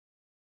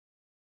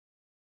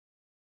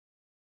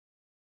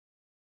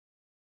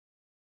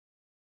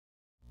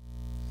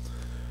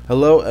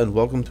Hello and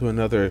welcome to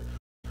another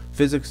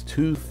Physics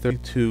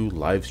 232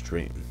 live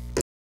stream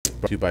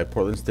brought to you by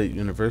Portland State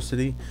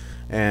University,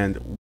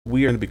 and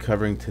we are going to be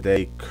covering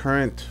today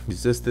current,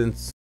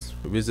 resistance,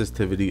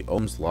 resistivity,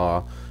 Ohm's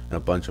law, and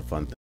a bunch of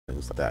fun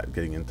things like that,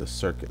 getting into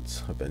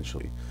circuits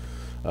eventually.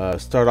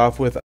 Start off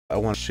with, I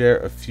want to share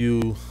a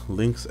few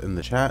links in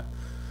the chat,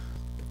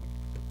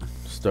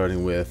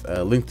 starting with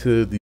a link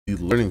to the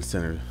Learning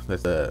Center.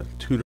 That's a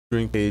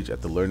tutoring page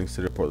at the Learning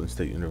Center at Portland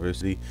State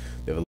University.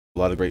 They have a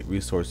lot of great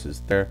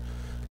resources there,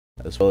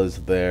 as well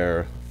as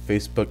their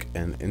Facebook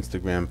and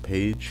Instagram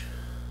page.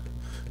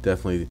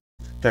 Definitely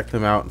check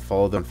them out and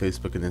follow them on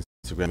Facebook and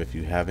Instagram if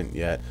you haven't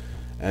yet.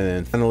 And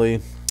then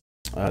finally,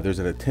 there's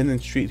an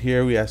attendance sheet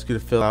here we ask you to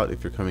fill out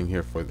if you're coming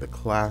here for the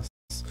class.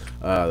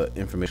 The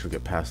information will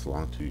get passed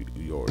along to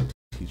your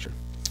teacher.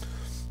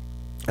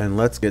 And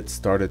let's get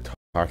started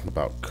talking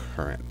about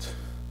current.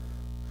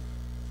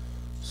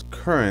 So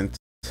current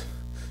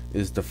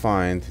is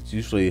defined, it's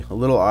usually a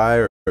little I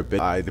or a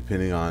big I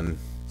depending on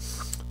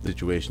the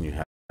situation you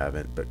have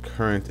it, but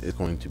current is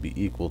going to be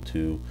equal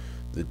to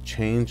the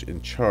change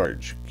in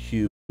charge,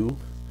 Q,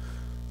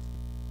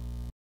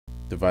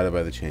 divided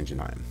by the change in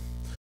time.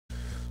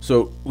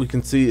 So we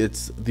can see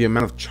it's the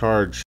amount of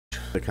charge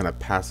that kind of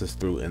passes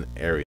through an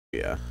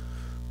area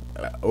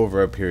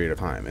over a period of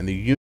time. And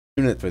the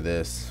unit for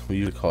this, we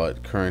usually call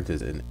it current,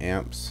 is in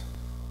amps,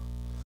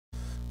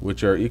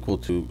 which are equal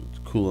to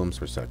coulombs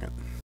per second.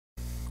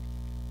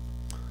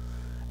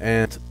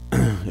 And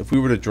if we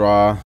were to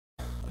draw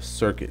a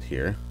circuit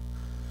here,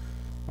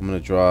 I'm going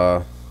to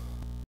draw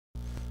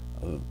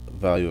a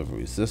value of a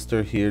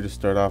resistor here to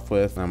start off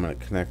with, and I'm going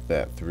to connect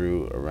that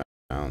through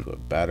around a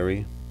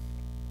battery.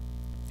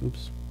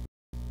 Oops.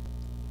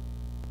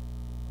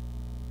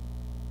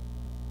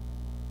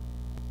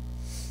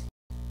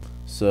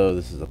 So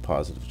this is a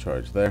positive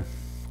charge there.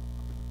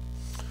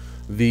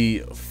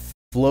 The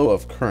flow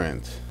of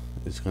current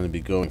is going to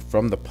be going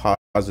from the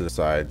positive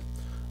side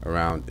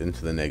around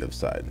into the negative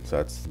side. So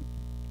that's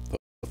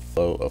the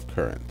flow of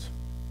current.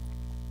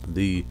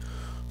 The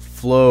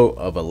flow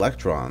of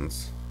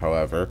electrons,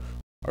 however,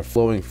 are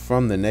flowing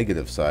from the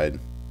negative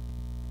side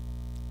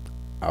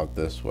out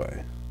this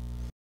way.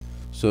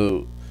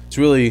 So it's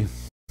really,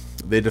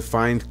 they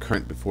defined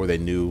current before they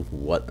knew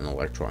what an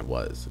electron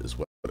was, is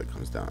what it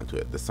comes down to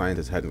it. The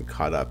scientists hadn't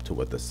caught up to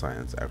what the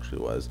science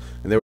actually was,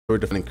 and they were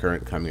defining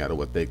current coming out of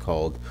what they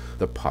called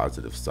the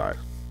positive side.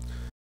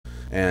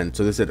 And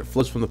so they said it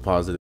flows from the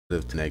positive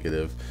to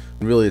negative,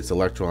 and really it's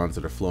electrons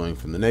that are flowing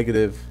from the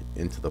negative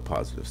into the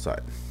positive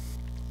side.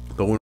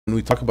 But when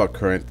we talk about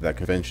current, that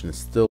convention is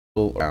still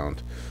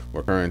around,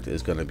 where current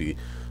is going to be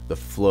the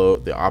flow,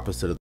 the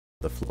opposite of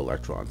the flow of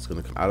electrons. It's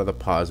going to come out of the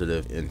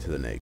positive into the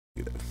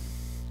negative.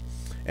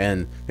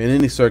 And in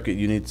any circuit,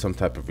 you need some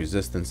type of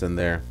resistance in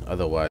there.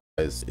 Otherwise,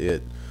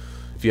 if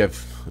you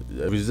have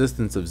a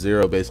resistance of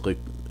 0, basically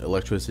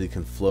electricity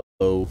can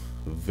flow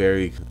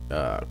very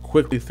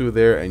quickly through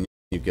there, and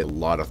you get a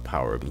lot of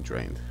power being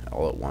drained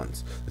all at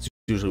once. That's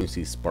usually when you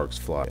see sparks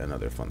fly and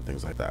other fun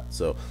things like that.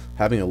 So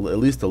having at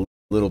least a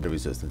little bit of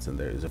resistance in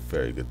there is a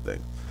very good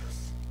thing.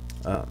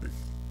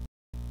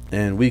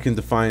 And we can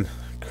define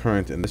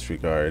current in this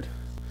regard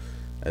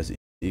as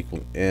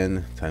equal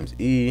N times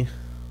E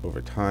over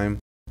time.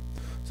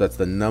 So that's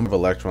the number of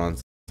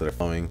electrons that are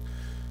flowing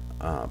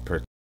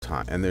per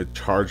time. And their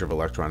charge of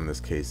electron in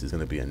this case is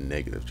going to be a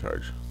negative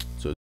charge.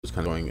 So it's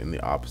kind of going in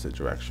the opposite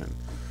direction,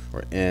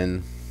 where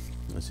N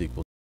is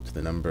equal to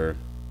the number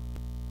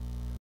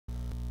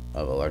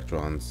of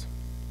electrons.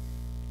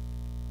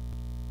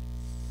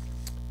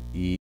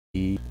 E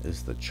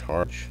is the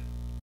charge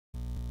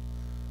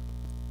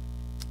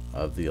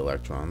of the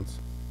electrons.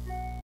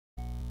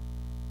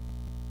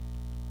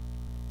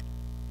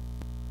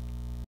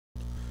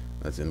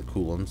 That's in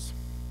coulombs.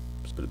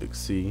 Just put a big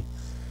C,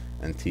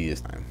 and T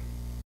is time.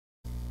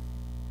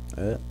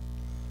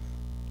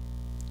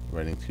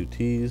 Writing 2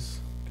 T's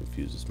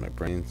confuses my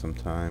brain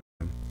sometimes.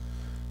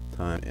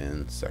 Time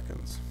in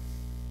seconds.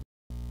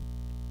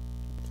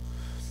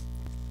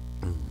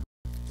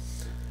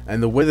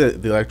 And the way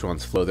that the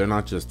electrons flow, they're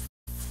not just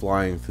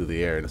flying through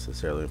the air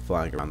necessarily,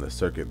 flying around the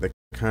circuit. They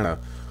kind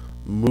of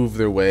move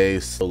their way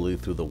slowly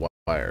through the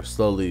wire,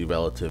 slowly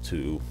relative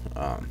to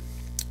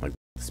like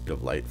the speed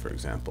of light, for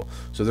example.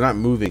 So they're not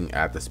moving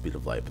at the speed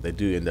of light, but they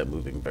do end up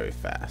moving very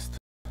fast.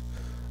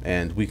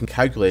 And we can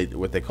calculate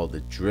what they call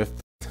the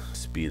drift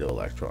speed of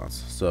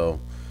electrons. So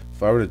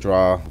if I were to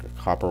draw a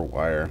copper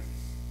wire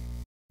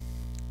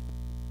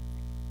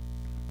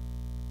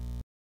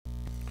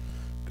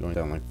going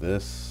down like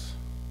this,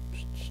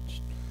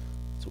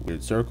 it's a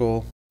weird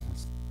circle.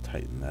 Let's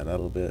tighten that out a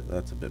little bit.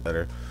 That's a bit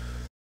better.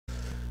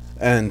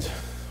 And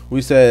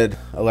we said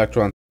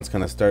electrons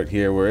kind of start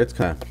here, where it's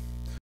kind of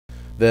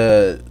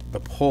the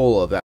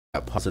pole of that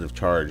positive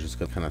charge is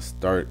going to kind of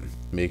start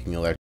making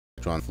electrons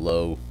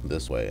flow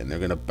this way, and they're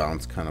going to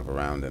bounce kind of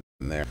around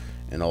in there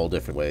in all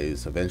different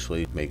ways,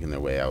 eventually making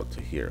their way out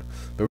to here.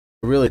 But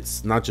really,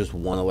 it's not just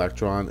one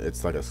electron,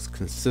 it's like a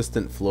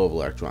consistent flow of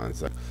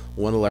electrons. Like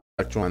one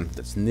electron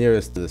that's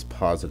nearest to this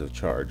positive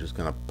charge is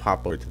going to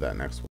pop over to that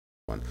next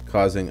one,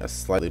 causing a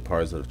slightly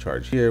positive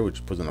charge here, which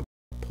is going to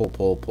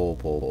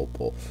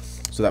pull.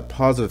 So that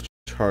positive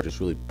charge is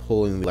really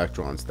pulling the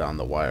electrons down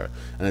the wire,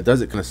 and it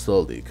does it kind of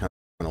slowly, kind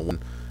of one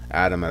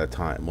atom at a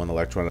time, one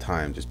electron at a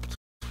time, just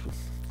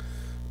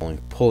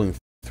pulling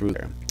through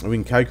there. And we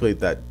can calculate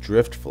that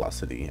drift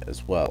velocity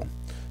as well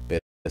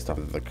based off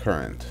of the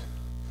current.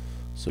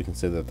 So we can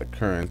say that the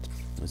current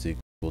is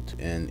equal to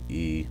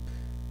NE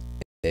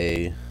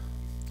A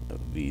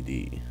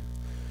VD,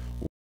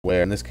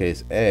 where in this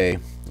case A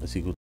is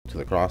equal to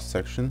the cross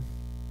section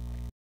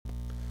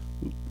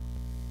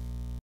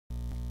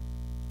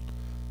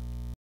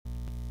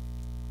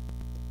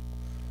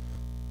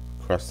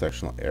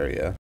cross-sectional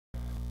area,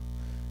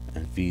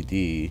 and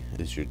VD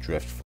is your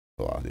drift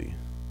velocity.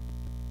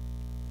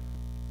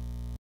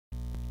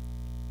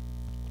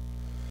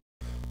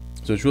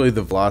 So it's really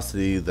the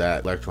velocity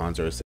that electrons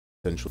are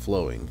essentially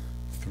flowing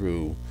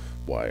through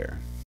wire.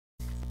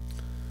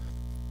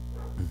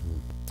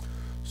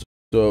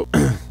 So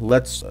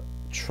let's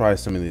try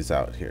some of these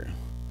out here.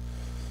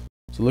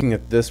 So looking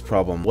at this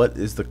problem, what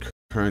is the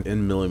current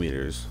in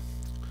millimeters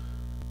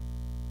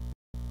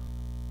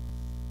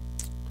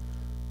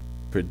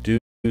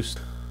produced?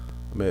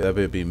 That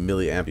would be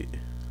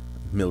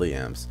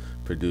milliamps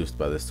produced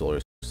by the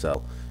solar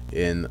cell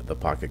in the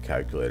pocket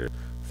calculator,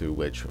 through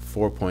which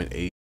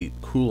 4.8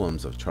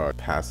 coulombs of charge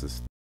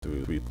passes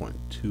through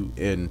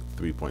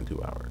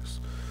 3.2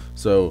 hours.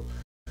 So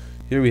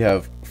here we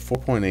have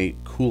 4.8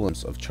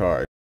 coulombs of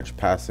charge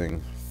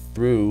passing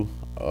through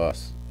a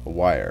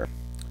wire.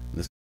 In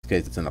this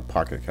case, it's in a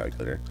pocket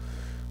calculator,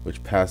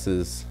 which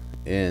passes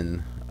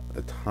in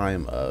a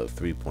time of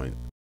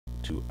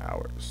 3.2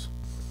 hours.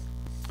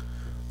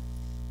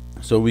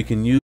 So we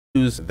can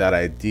use that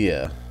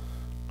idea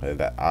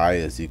that I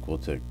is equal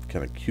to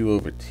kind of Q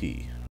over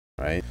T,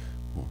 right?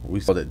 We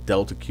saw that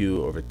delta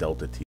Q over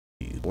delta T.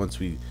 Once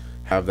we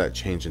have that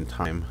change in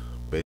time,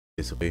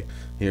 basically,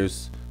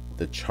 here's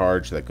the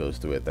charge that goes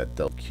through it, that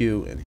delta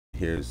Q, and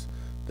here's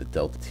the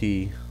delta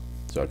T.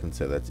 So I can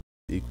say that's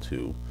equal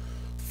to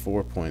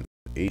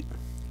 4.8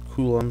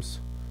 coulombs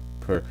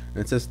per,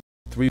 and it says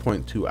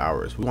 3.2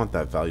 hours. We want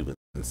that value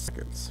in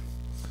seconds,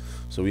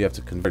 so we have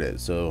to convert it.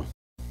 So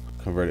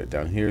convert it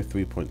down here,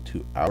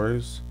 3.2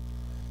 hours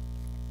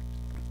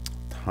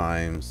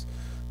times,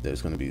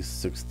 there's going to be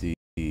 60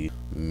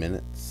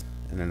 minutes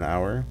in an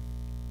hour,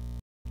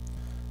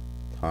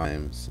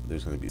 times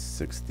there's going to be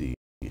 60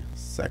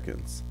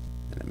 seconds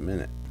in a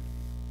minute.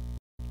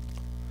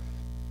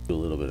 Do a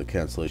little bit of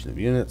cancellation of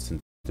units and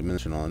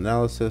dimensional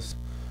analysis,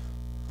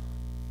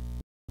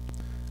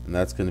 and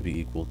that's going to be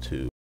equal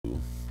to,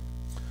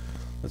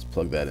 let's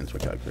plug that into a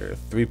calculator,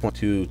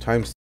 3.2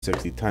 times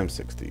 60 times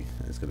 60,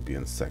 and it's going to be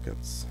in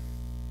seconds.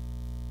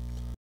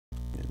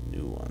 A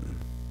new one.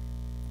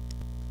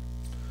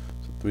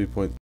 So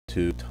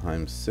 3.2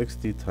 times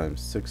 60 times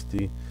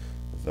 60,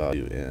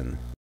 value in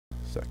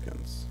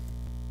seconds.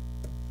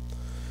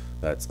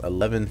 That's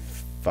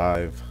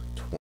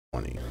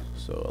 11,520.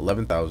 So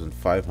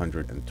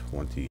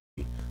 11,520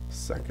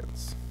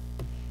 seconds.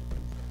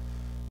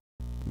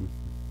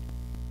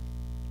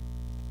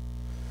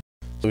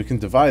 So we can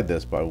divide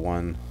this by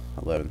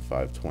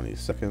 11,520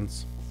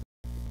 seconds,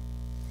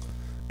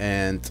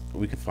 and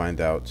we can find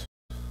out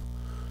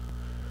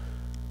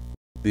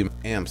the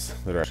amps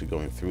that are actually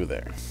going through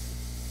there.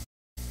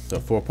 So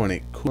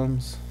 4.8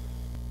 coulombs,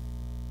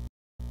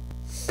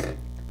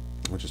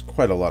 which is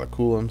quite a lot of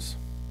coulombs,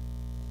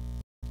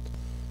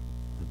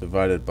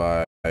 divided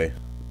by that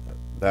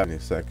many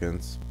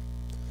seconds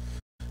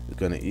is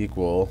going to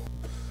equal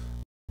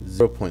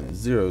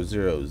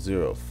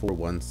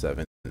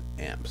 0.000417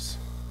 amps.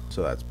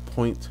 So that's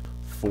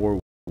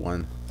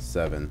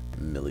 0.417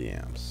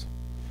 milliamps.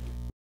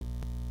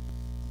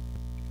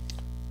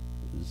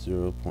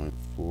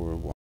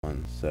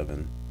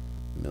 0.417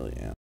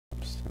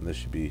 milliamps, and this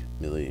should be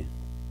milliamperes.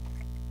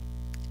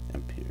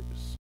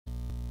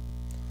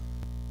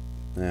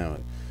 Now,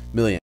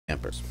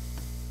 milliamperes.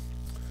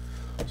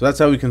 So that's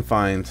how we can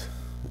find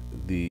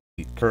the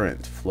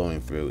current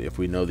flowing through if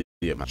we know the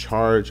amount of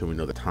charge and we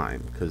know the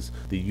time, because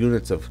the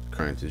units of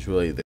current is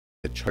really the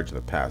charge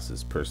that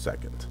passes per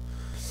second.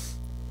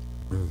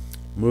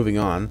 Moving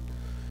on,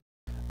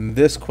 in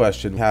this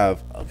question we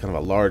have kind of a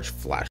large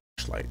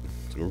flashlight.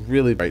 It's a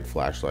really bright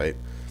flashlight,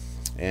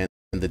 and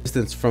the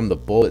distance from the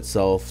bulb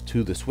itself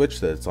to the switch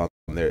that it's on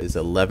there is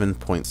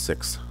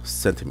 11.6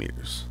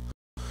 centimeters.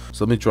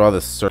 So let me draw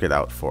this circuit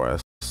out for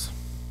us.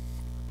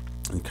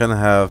 And kind of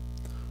have,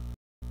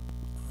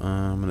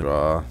 I'm going to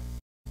draw,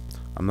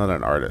 I'm not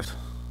an artist,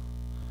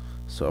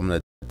 so I'm going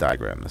to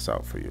diagram this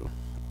out for you.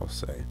 I'll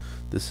say,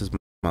 this is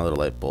my little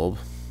light bulb.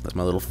 That's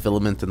my little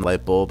filament in the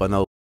light bulb. I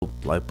know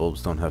light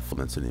bulbs don't have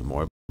filaments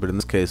anymore, but in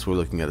this case we're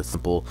looking at a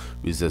simple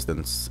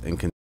resistance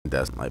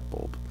incandescent light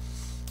bulb,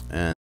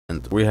 and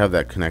we have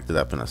that connected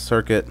up in a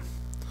circuit.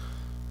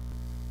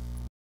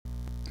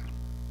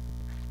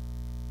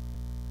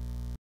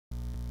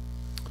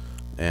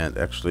 And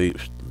actually,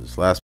 this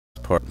last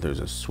part, there's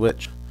a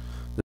switch.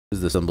 This is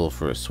is the symbol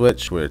for a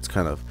switch, where it's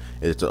an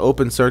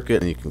open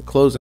circuit and you can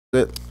close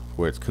it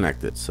where it's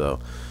connected. So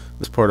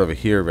this part over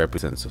here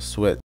represents a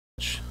switch.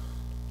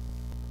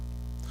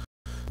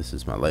 This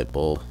is my light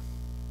bulb.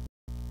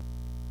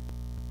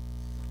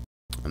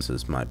 And this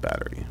is my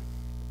battery.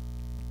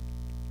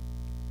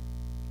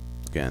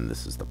 Again,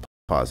 this is the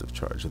positive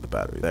charge of the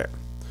battery there.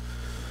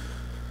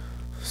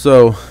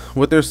 So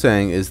what they're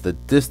saying is the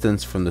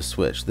distance from the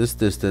switch. This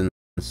distance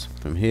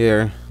from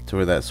here to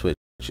where that switch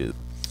is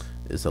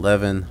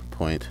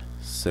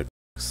 11.6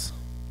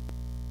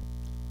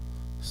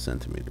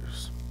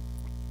 centimeters.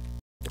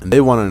 And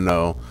they want to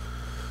know,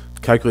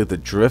 calculate the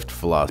drift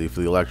velocity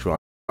for the electrons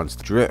to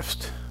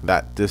drift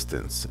that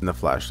distance in the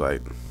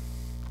flashlight,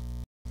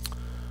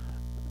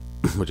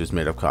 which is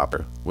made of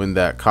copper, when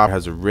that copper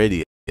has a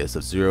radius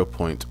of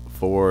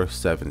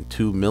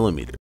 0.472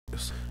 millimeters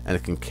and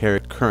it can carry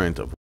a current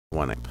of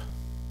 1 amp.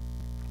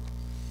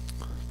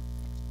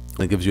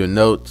 And it gives you a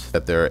note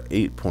that there are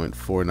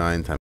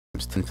 8.49 times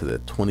 10 to the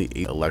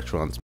 28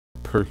 electrons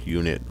per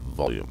unit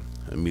volume,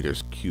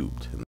 meters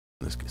cubed in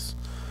this case.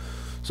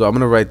 So I'm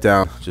going to write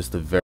down just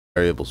the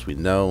variables we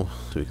know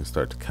so we can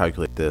start to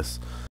calculate this.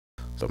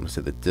 So I'm going to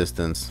say the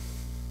distance,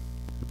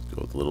 let's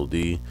go with little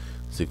d,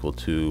 is equal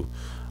to,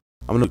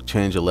 I'm going to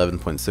change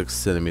 11.6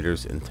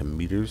 centimeters into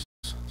meters.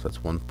 So that's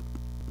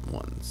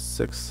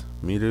 1.16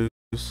 meters.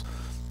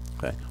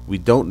 Okay. We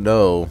don't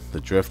know the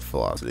drift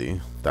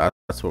velocity.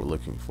 That's what we're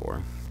looking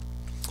for.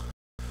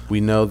 We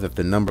know that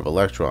the number of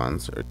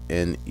electrons, or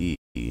NE,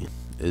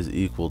 is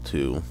equal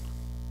to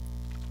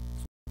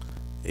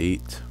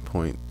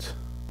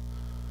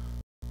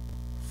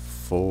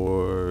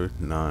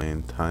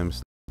 8.49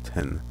 times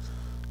 10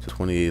 to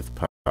 28th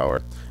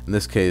power. In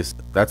this case,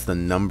 that's the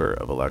number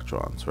of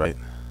electrons, right?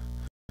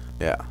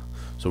 Yeah.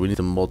 So we need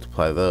to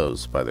multiply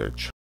those by their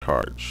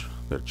charge.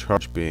 Their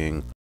charge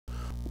being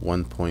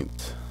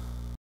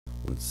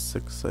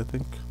 1.16, I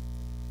think.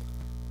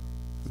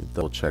 Let me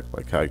double check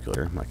my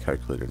calculator. My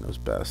calculator knows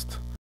best.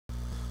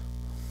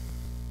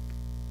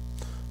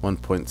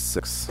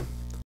 1.6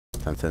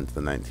 times 10 to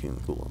the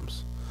 19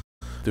 coulombs.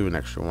 Do an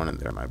extra 1 in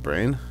there in my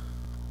brain.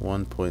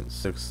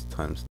 1.6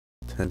 times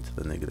 10 to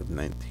the negative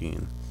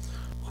 19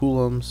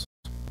 coulombs.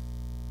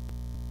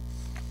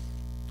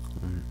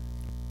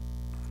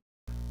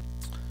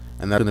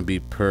 And that's going to be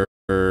per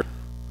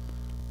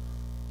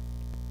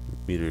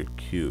meter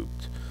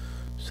cubed.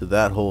 So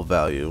that whole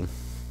value,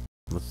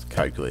 let's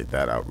calculate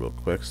that out real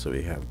quick so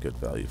we have a good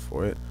value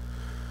for it.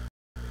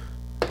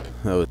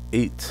 That was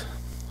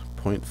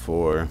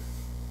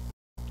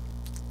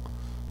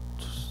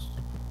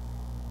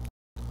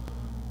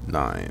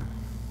 8.49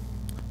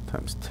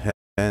 times 10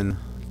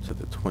 to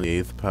the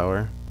 28th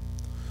power.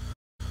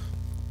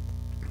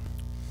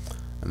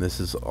 And this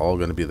is all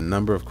going to be the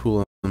number of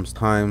coulombs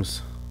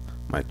times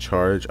my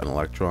charge on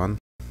electron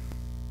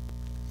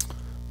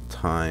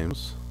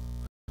times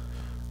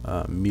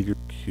meter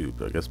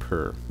cubed, I guess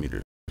per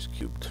meters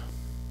cubed.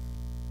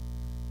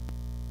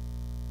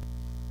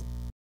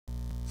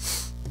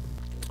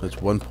 That's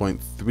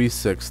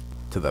 1.36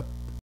 to the,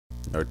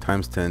 or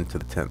times 10 to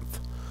the 10th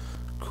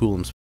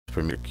coulombs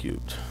per meter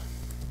cubed.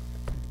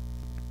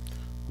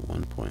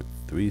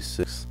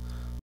 1.36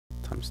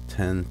 times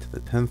 10 to the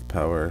 10th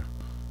power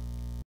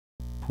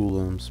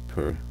coulombs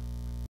per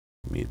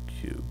meter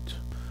cubed.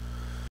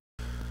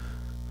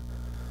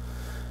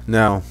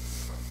 Now,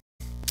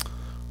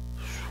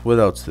 what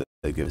else did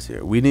they give us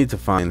here? We need to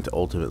find,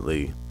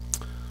 ultimately,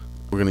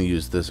 we're going to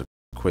use this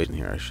equation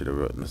here. I should have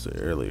written this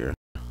earlier,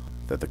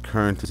 that the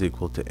current is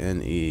equal to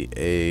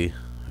NEAVD.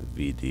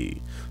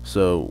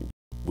 So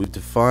we've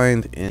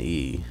defined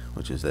NE,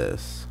 which is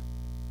this.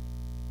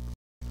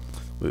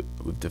 We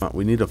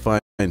need to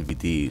find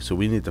VD, so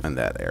we need to find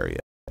that area,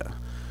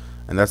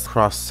 and that's the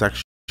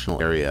cross-sectional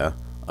area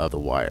of the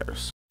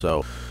wires.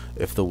 So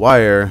if the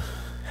wire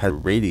had a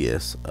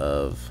radius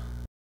of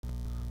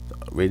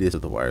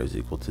the wire is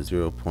equal to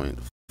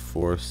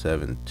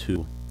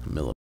 0.472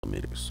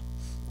 millimeters,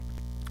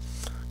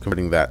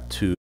 converting that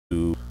to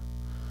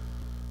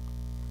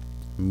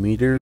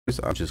meters,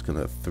 I'm just going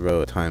to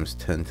throw times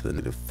 10 to the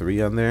negative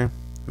 3 on there.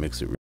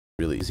 Makes it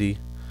really easy,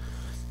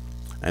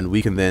 and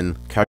we can then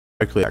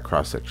calculate that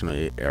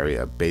cross-sectional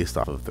area based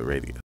off of the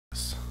radius.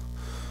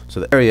 So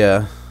the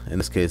area, in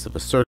this case of a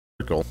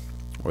circle,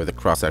 or the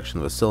cross-section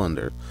of a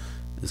cylinder,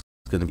 is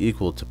going to be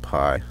equal to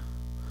pi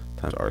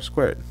times r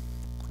squared,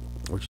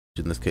 which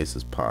in this case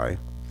is pi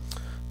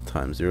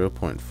times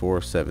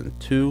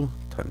 0.472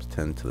 times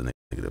 10 to the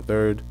negative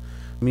third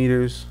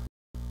meters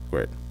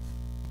squared.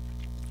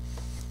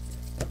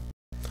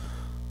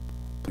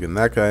 Plugging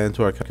that guy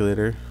into our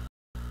calculator,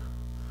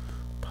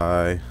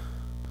 pi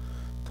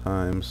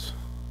times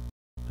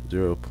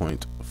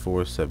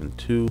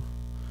 0.472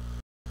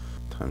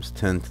 times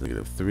 10 to the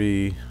negative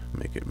 3,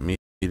 make it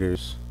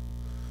meters,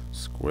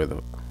 square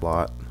the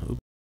lot,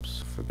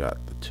 oops, forgot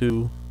the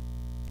 2,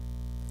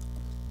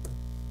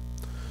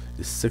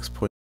 is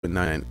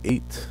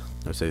 6.998,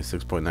 or say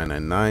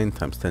 6.999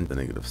 times 10 to the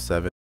negative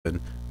 7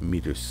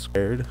 meters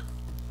squared.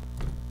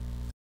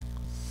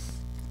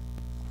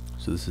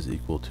 So this is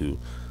equal to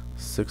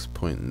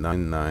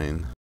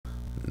 6.999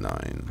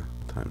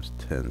 times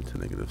 10 to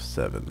negative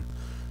 7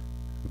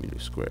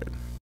 meters squared.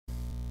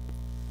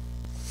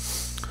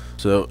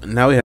 So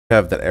now we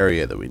have that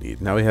area that we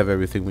need. Now we have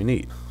everything we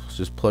need. So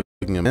just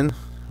plugging them in.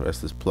 The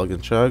rest is plug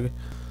and chug.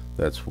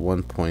 That's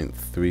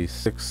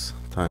 1.36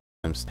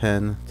 times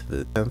 10 to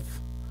the 10th.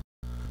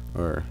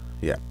 Or,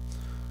 yeah.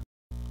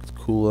 It's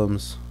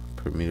coulombs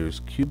per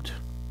meters cubed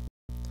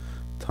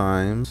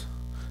times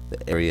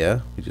the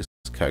area. We just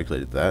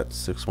calculated that.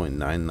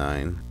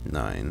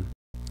 6.999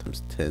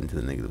 times 10 to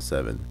the negative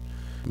 7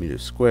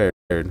 meters squared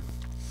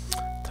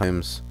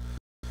times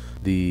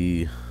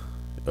the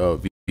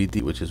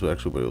VD, which is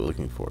actually what we're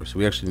looking for. So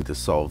we actually need to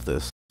solve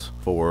this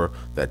for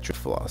that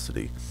drift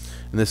velocity.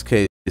 In this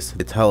case,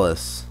 they tell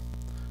us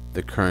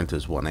the current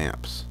is 1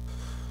 amps.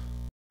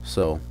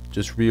 So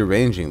just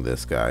rearranging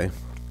this guy,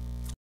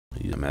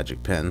 use a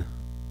magic pen.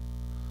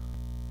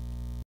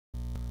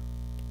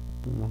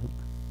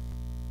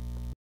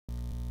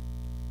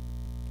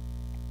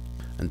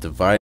 And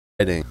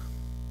dividing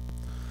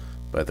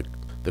by the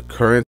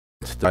current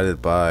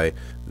divided by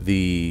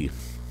the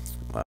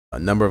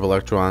number of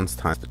electrons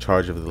times the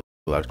charge of the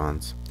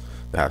electrons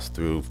that pass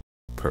through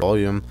per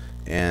volume,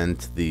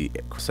 and the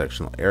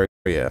cross-sectional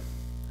area.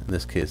 In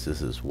this case,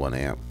 this is 1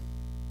 amp.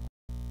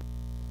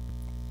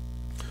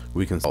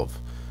 We can solve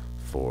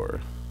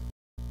for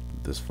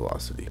this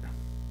velocity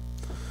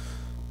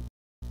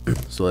here.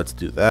 So let's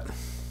do that.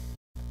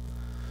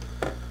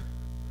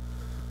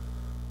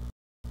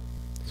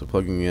 So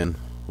plugging in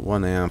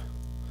 1 amp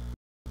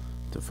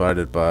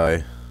divided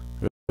by,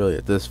 really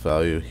at this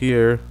value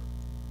here,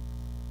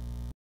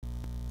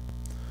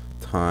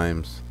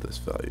 times this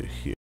value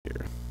here.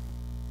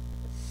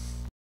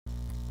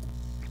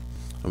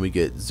 And we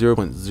get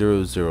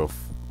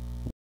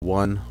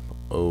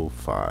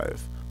 0.00105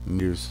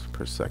 meters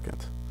per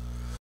second.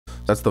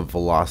 That's the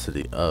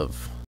velocity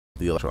of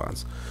the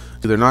electrons.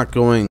 So they're not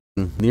going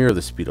near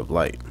the speed of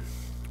light.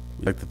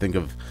 We like to think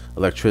of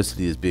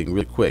electricity as being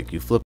really quick. You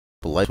flip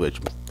the light switch,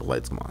 the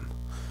lights come on.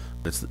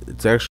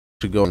 It's actually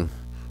going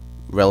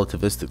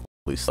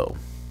relativistically slow.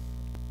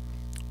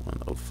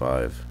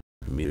 105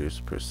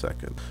 meters per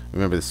second.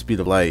 Remember, the speed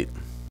of light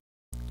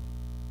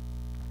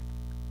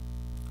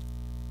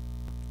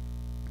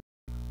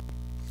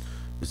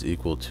is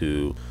equal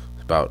to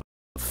about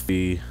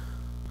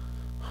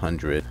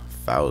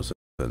 300,000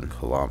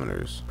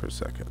 kilometers per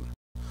second.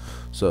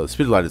 So the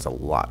speed of light is a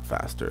lot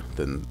faster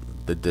than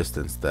the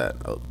distance that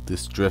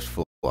this drift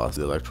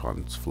velocity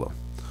electrons flow.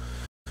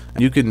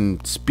 And you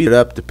can speed it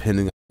up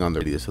depending on the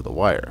radius of the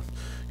wire.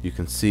 You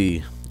can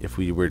see if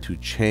we were to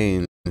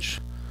change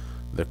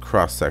the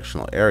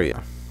cross-sectional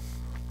area,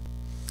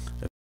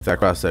 if that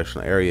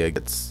cross-sectional area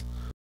gets,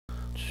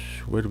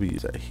 where do we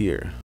use that?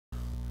 Here,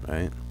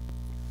 right?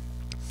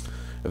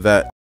 If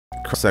that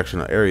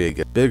cross-sectional area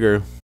gets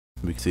bigger,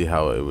 we can see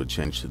how it would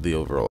change the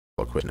overall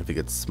equation. If it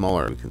gets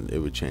smaller, it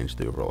would change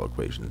the overall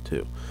equation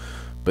too.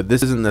 But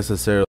this isn't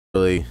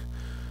necessarily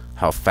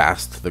how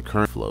fast the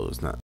current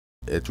flows.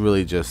 It's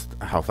really just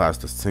how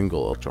fast a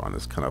single electron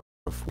is kind of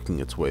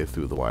working its way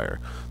through the wire.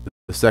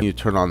 The second you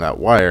turn on that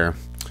wire,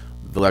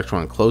 the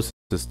electron closest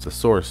to the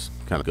source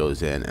kind of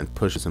goes in and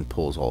pushes and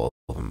pulls all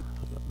of them,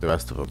 the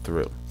rest of them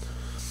through.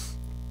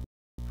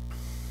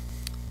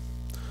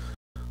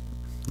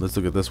 Let's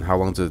look at this one. How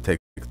long does it take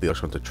the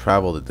electron to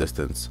travel the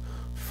distance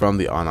from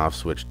the on-off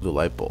switch to the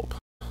light bulb?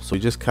 So we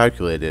just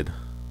calculated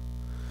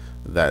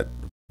that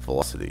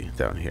velocity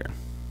down here.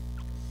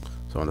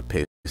 So I'm going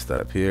to paste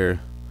that up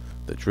here.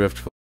 The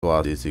drift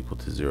velocity is equal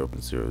to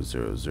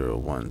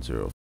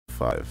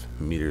 0.0000105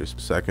 meters per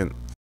second.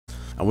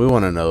 And we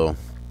want to know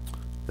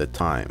the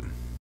time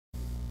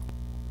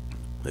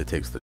it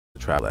takes to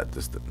travel that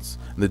distance.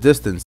 And the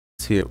distance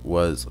here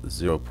was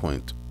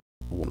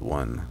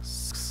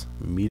 0.116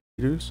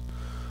 meters.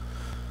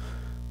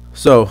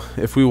 So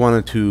if we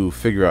wanted to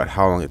figure out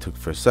how long it took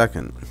for a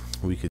second,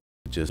 we could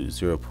just do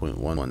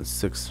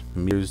 0.116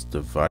 meters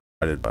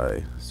divided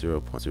by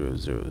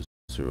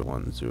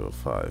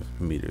 0.0000105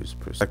 meters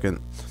per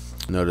second.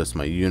 Notice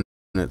my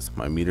units,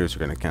 my meters are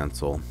going to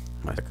cancel.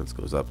 My seconds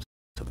goes up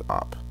to the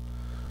top.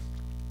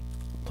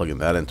 Plugging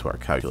that into our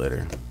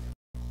calculator.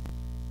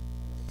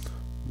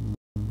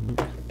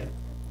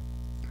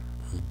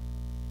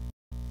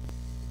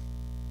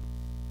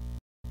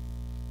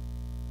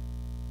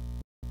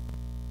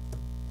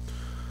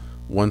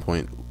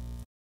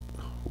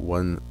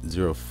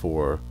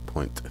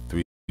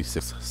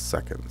 $1.104.36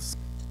 seconds.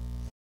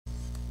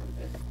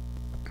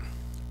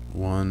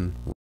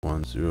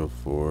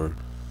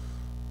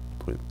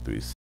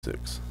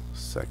 1.104.36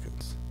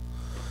 seconds.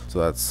 So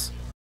that's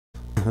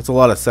a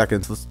lot of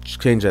seconds. Let's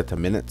change that to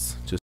minutes,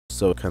 just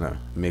so it kind of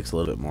makes a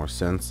little bit more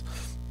sense.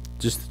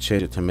 Just to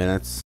change it to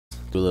minutes,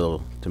 do a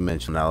little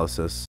dimension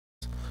analysis.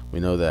 We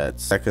know that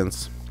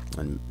seconds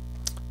and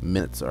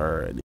minutes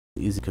are an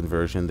easy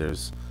conversion.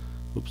 There's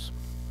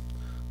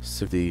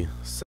 60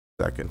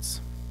 seconds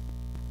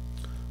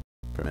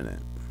per minute.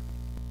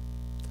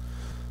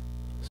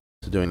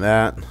 So doing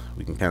that,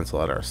 we can cancel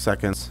out our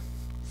seconds,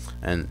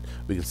 And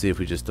we can see if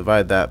we just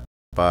divide that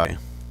by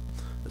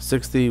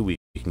 60, we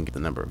can get the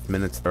number of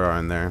minutes there are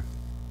in there.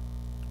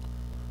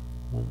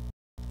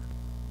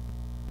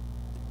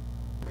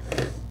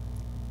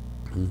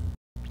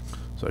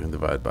 So I can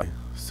divide by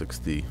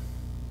 60,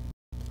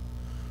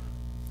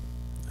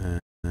 and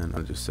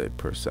I'll just say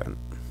percent.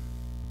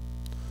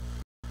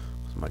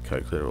 So my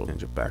calculator will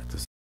change it back to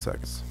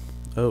seconds.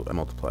 Oh, I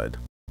multiplied.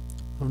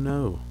 Oh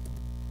no.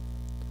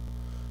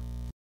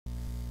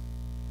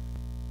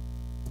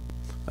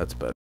 That's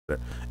better.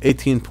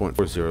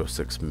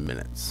 18.406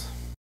 minutes.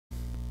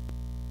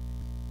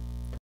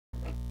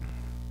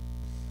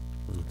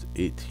 It's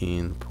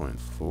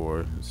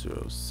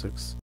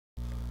 18.406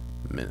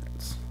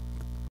 minutes.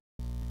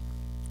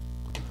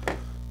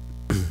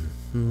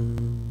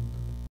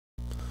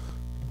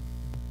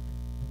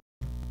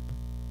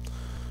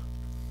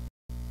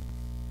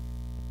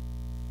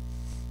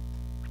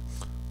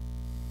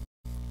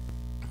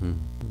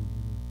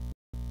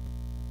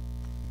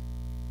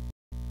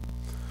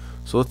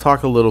 So let's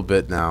talk a little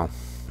bit now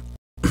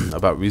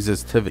about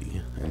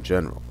resistivity in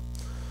general.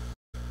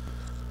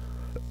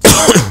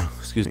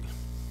 Excuse me.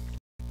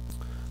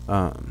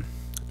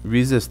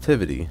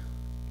 Resistivity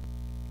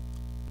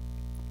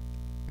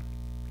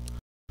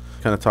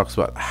kind of talks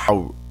about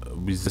how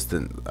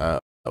resistant a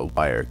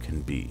wire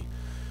can be,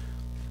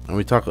 and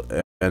we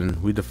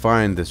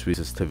define this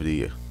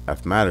resistivity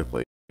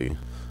mathematically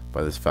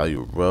by this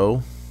value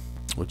rho,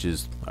 which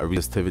is a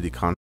resistivity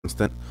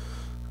constant.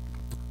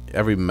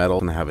 Every metal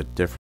can have a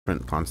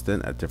different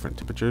constant at different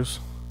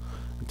temperatures,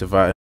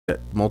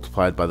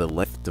 multiplied by the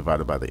length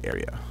divided by the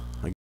area.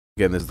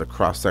 Again, this is the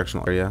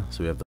cross-sectional area,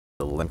 so we have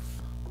the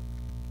length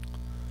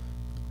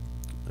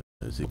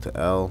is equal to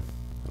L,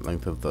 the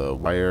length of the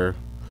wire,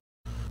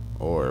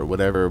 or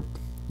whatever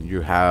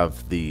you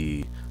have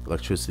the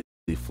electricity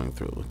flowing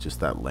through, just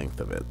that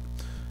length of it.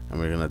 And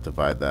we're going to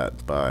divide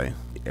that by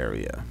the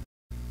area.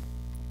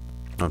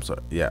 I'm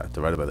sorry, yeah,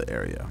 divided by the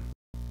area.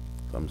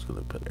 So I'm just going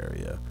to put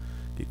area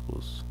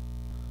equals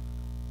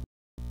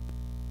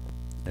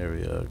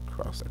area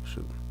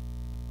cross-section.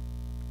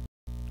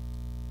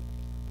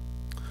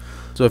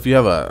 So if you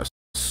have a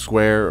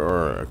square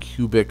or a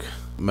cubic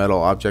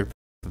metal object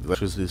that the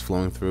electricity is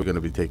flowing through, we're going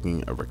to be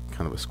taking a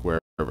kind of a square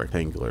or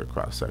rectangular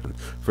cross-section.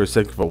 For the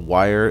sake of a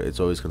wire, it's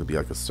always going to be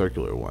like a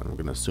circular one. We're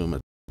going to assume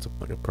it's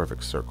like a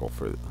perfect circle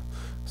for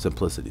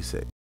simplicity's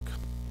sake.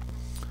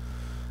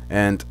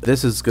 And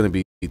this is going to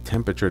be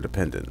temperature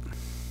dependent.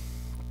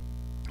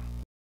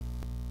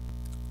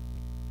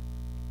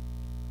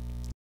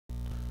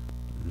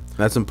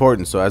 That's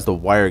important. So as the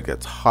wire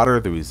gets hotter,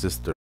 the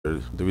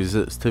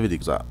resistivity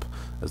goes up.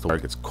 As the wire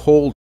gets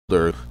colder,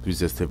 the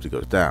resistivity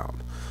goes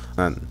down.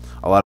 And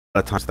a lot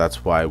of times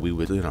that's why we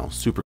would,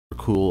 super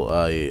cool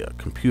a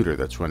computer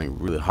that's running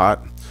really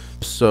hot,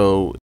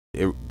 so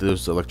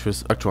those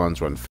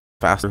electrons run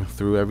faster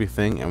through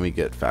everything, and we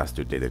get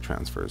faster data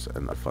transfers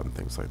and fun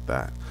things like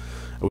that.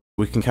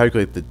 We can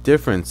calculate the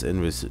difference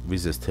in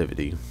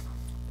resistivity,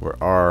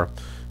 where R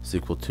is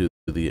equal to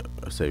the,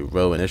 say,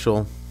 rho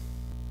initial,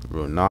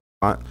 rho naught,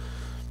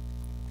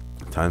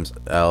 times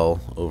L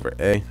over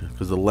A,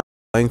 because the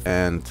length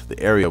and the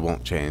area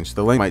won't change.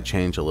 The length might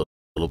change a little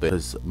bit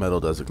because metal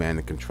does expand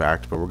and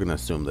contract, but we're going to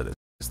assume that it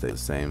stays the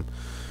same.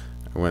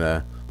 And we're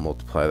going to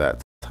multiply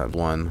that times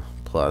 1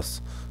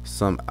 plus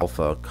some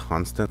alpha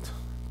constant,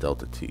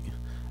 delta T.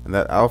 And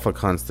that alpha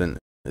constant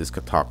is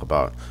going to talk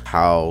about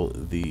how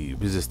the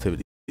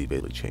resistivity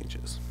basically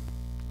changes.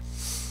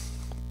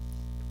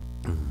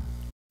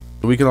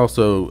 We can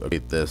also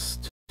equate this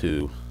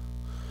to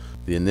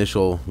the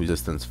initial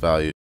resistance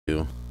value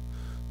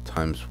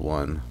times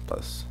 1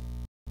 plus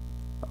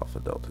alpha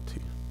delta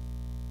T.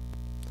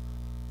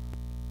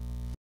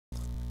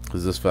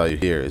 Because this value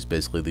here is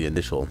basically the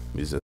initial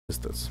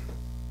resistance.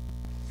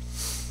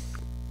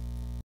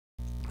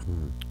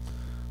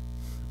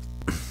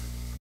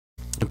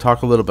 And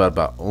talk a little bit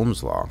about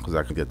Ohm's law, because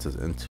that can get us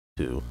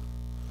into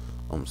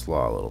Ohm's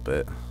law a little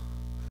bit.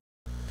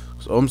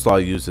 So Ohm's law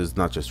uses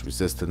not just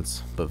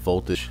resistance, but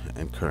voltage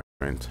and current.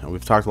 And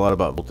we've talked a lot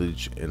about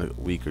voltage in a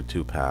week or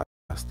two past.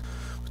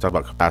 We talked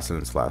about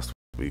capacitance last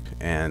week,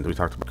 and we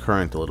talked about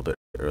current a little bit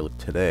earlier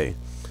today.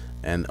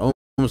 And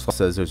Ohm's law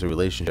says there's a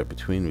relationship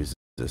between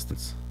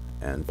resistance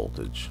and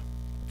voltage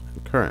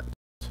and current,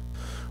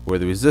 where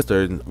the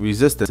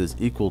resistance is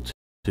equal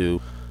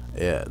to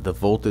the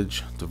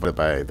voltage divided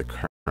by the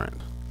current.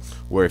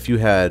 Where if you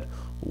had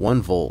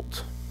 1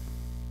 volt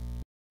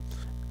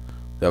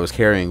that was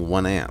carrying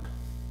 1 amp,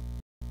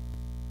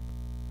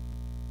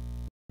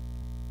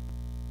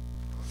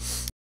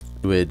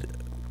 you would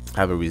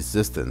have a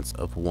resistance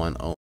of 1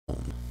 ohm.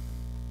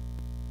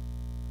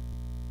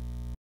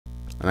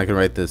 And I can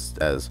write this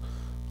as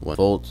 1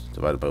 volt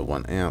divided by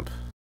 1 amp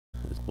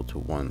is equal to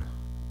 1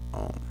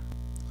 ohm.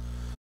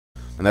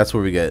 And that's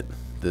where we get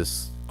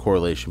this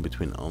correlation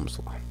between Ohm's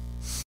law.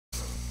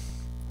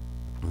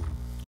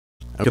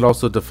 We could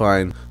also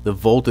define the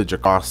voltage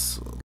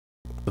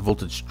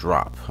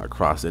drop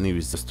across any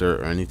resistor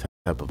or any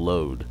type of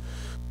load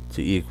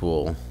to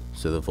equal,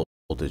 so the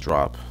voltage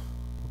drop,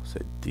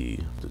 say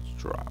D, the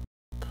drop,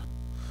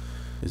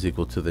 is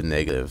equal to the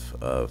negative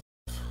of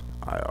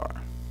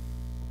IR.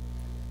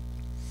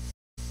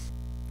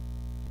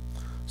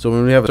 So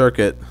when we have a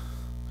circuit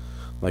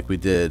like we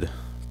did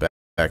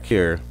back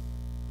here,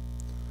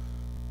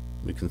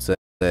 we can say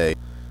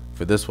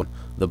for this one,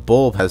 the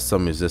bulb has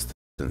some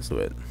resistance to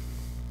it,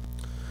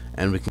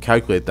 and we can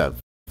calculate that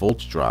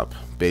voltage drop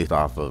based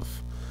off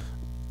of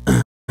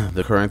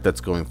the current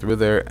that's going through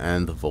there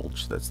and the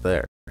voltage that's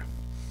there,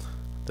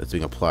 that's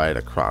being applied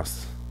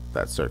across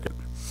that circuit.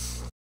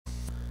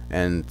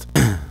 And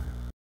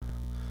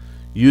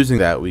using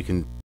that, we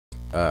can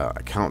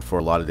account for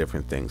a lot of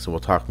different things. So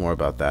we'll talk more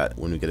about that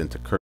when we get into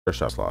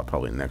Kirchhoff's law,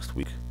 probably next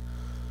week.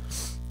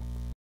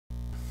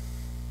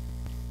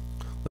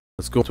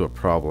 Let's go to a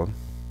problem.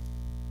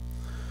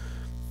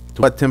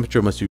 To what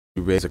temperature must you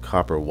raise a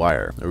copper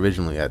wire,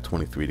 originally at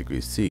 23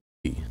 degrees C,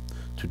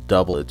 to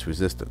double its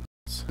resistance,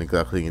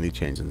 neglecting any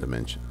change in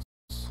dimensions?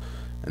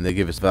 And they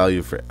give us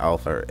value for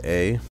alpha or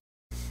A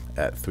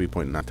at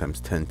 3.9 times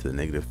 10 to the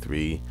negative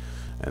 3,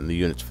 and the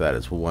units for that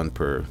is 1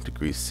 per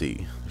degree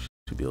C. There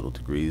should be little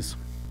degrees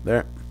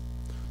there.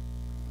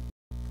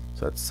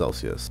 So that's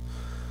Celsius.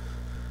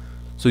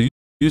 So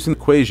using the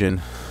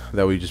equation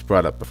that we just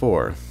brought up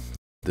before,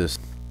 this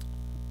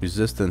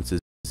resistance is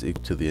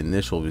equal to the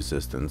initial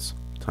resistance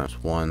times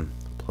 1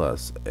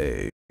 plus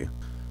A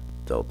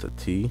delta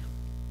T.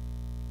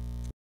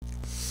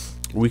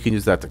 We can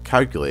use that to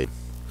calculate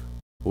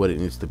what it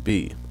needs to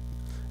be.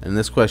 And in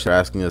this question, they're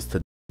asking us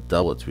to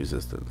double its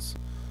resistance.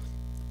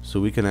 So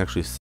we can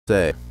actually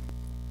say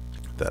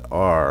that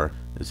R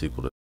is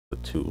equal to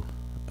 2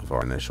 of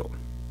our initial.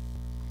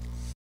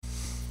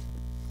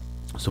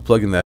 So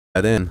plugging that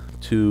in,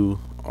 2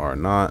 R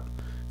naught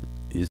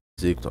is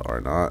equal to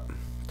R naught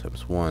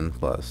times 1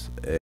 plus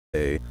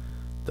A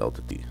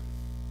delta T.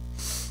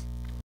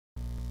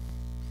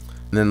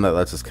 And then that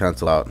lets us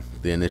cancel out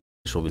the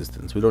initial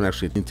resistance. We don't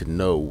actually need to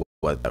know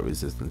what that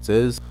resistance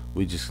is.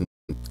 We just can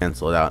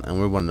cancel it out, and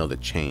we want to know the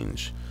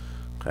change.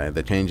 Okay,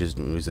 the change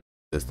in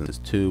resistance is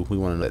 2. We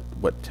want to know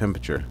what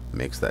temperature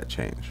makes that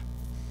change.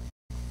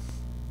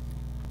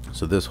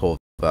 So this whole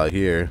value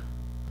here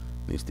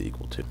needs to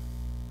equal 2.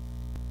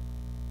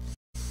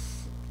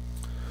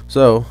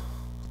 So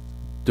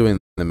doing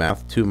the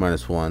math, 2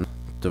 minus 1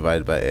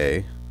 divided by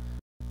A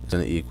is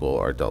going to equal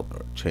our delta,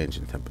 or change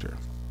in temperature,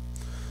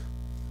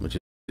 which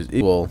is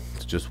equal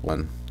to just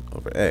 1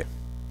 over A.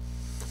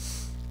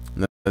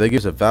 Now that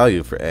gives a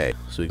value for A,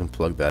 so we can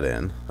plug that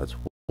in. That's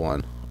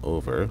 1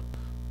 over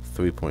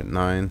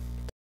 3.9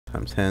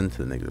 times 10 to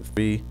the negative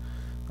 3.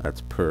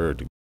 That's per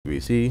degree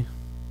C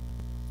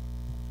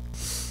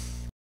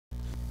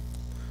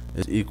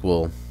is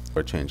equal to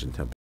our change in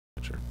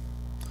temperature.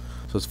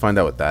 So let's find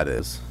out what that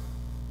is.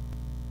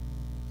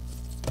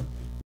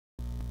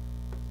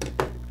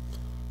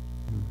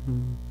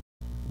 Mm-hmm.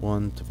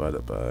 1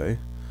 divided by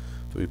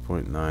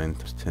 3.9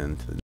 times 10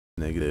 to the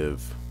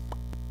negative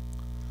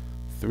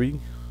 3.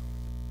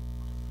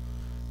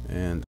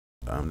 And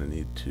I'm going to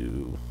need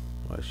to,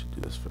 well, I should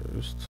do this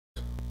first.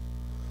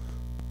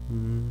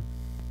 I'm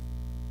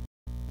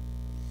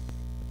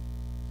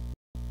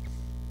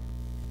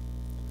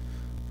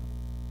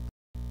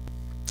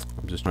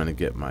just trying to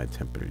get my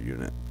temperature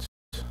unit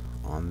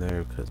on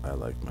there because I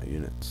like my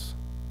units.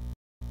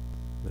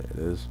 There it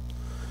is.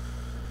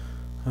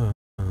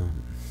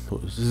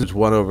 This is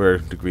 1 over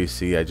degree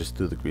C. I just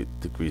threw the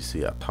degree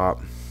C up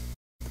top,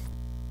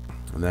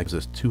 and that gives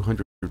us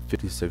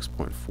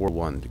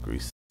 256.41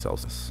 degrees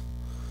Celsius.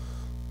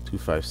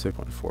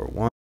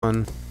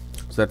 256.41.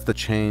 So that's the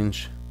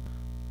change.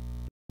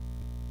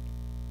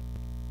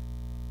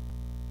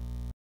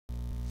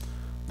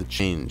 The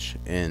change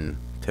in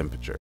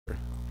temperature.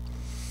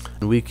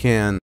 And we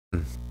can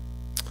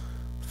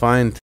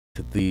find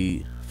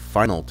the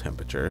final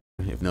temperature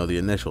if we know the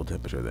initial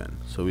temperature then.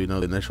 So we know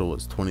the initial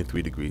was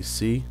 23 degrees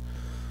C.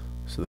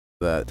 So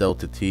that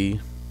delta T,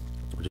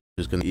 which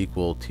is going to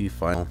equal T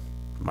final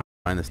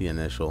minus T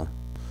initial,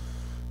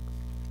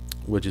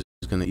 which is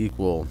going to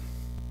equal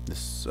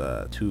this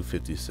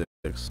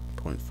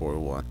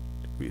 256.41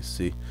 degrees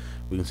C.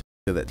 We can say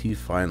that T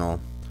final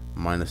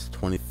minus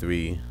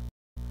 23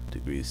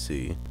 degrees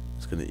C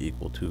is going to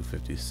equal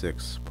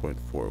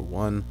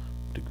 256.41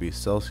 degrees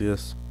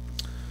Celsius.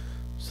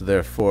 So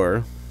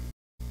therefore,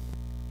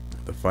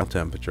 the final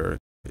temperature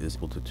is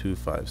equal to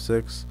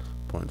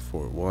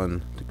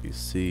 256.41 degrees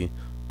C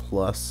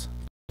plus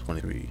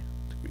 23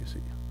 degrees C.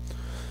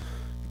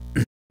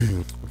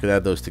 We could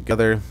add those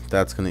together.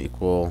 That's going to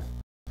equal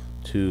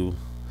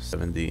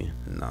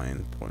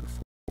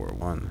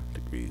 279.41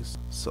 degrees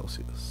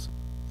Celsius.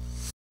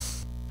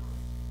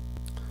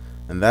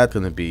 And that's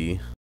going to be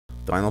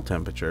the final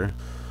temperature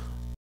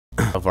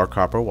of our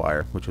copper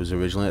wire, which was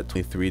originally at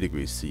 23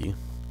 degrees C,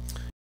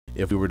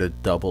 if we were to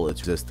double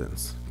its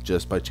resistance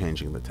just by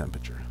changing the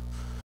temperature.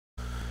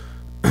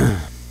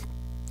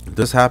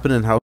 This happen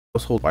in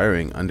household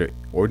wiring under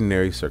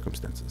ordinary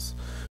circumstances.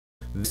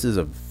 This is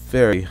a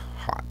very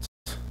hot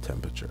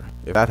temperature.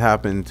 If that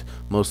happened,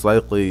 most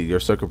likely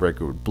your circuit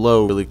breaker would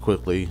blow really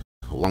quickly,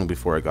 long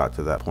before it got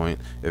to that point.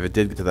 If it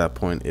did get to that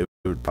point, it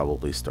would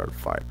probably start a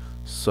fire.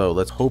 So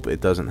let's hope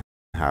it doesn't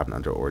happen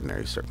under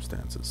ordinary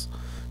circumstances.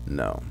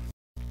 No.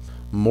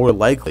 More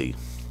likely,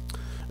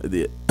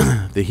 the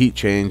heat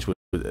change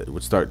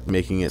would start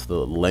making it so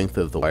the length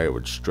of the wire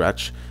would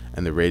stretch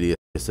and the radius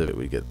of it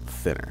would get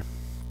thinner.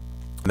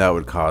 That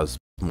would cause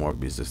more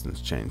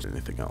resistance change than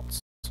anything else.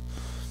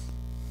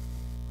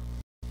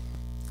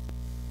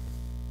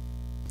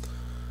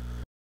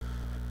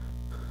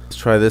 Let's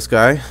try this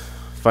guy.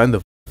 Find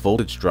the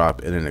voltage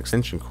drop in an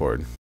extension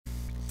cord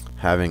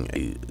having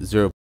a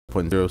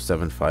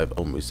 0.075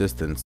 ohm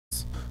resistance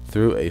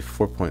through a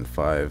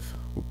 4.5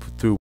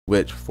 through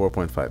which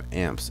 4.5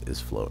 amps is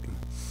flowing.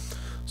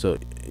 So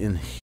in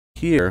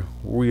here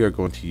we are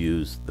going to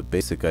use the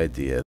basic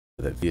idea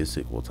that V is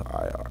equal to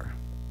IR.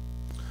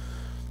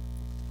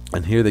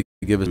 And here they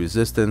give us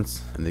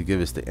resistance and they give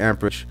us the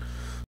amperage.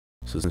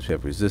 So since we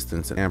have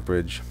resistance and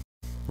amperage,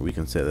 we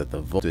can say that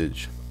the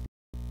voltage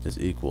is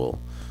equal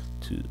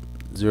to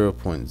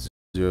 0.075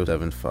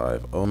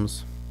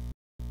 ohms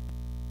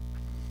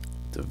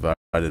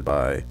divided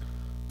by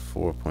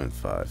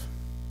 4.5.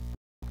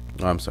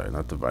 Oh, I'm sorry,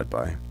 not divided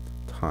by,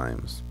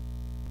 times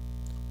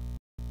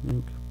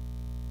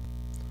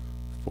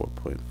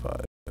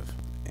 4.5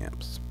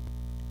 amps.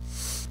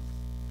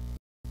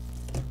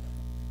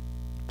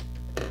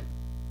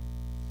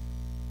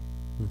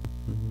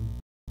 Mm-hmm.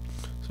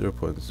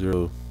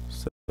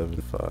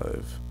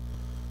 0.075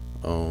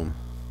 ohm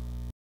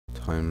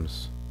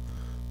times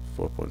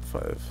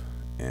 4.5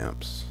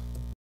 amps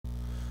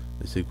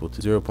is equal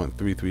to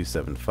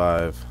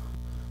 0.3375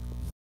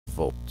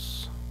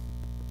 volts.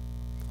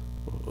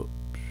 Oops,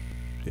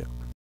 yeah.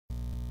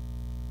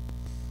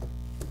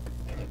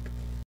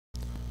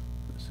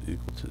 Is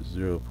equal to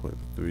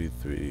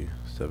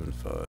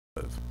 0.3375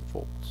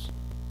 volts.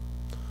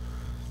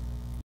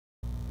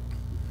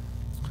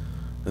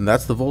 And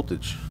that's the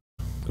voltage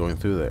going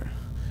through there.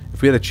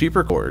 If we had a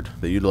cheaper cord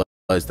that utilized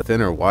a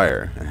thinner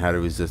wire and had a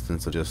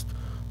resistance of just,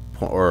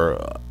 or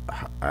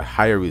a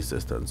higher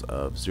resistance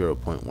of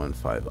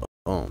 0.15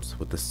 ohms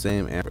with the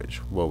same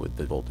amperage, what would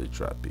the voltage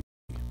drop be?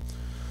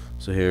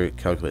 So here,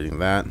 calculating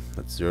that,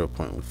 that's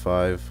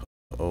 0.15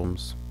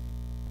 ohms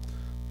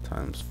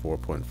times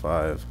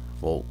 4.5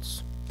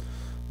 volts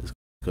is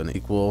going to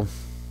equal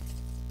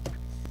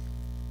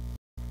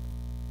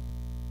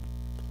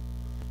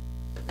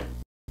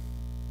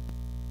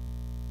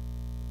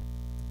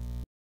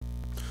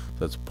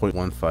that's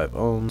 0.15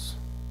 ohms,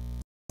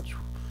 which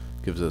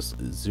gives us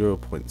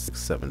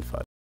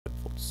 0.675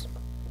 volts.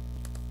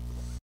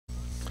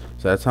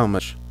 So that's how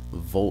much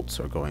volts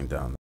are going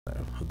down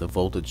there, the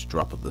voltage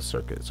drop of the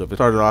circuit. So if it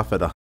started off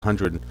at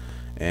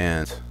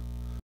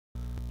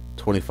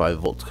 125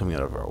 volts coming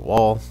out of our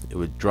wall, it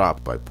would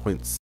drop by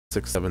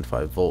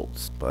 0.675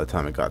 volts by the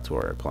time it got to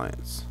our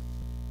appliance.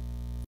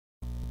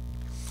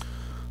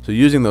 So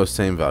using those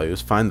same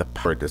values, find the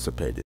power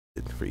dissipated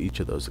for each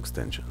of those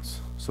extensions.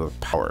 So the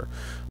power,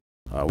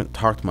 we haven't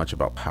talked much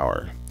about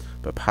power,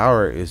 but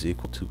power is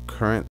equal to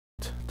current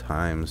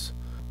times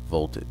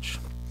voltage.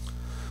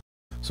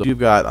 So if you've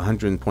got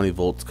 120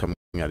 volts coming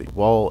out of your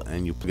wall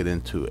and you plug it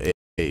into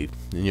and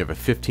you have a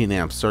 15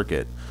 amp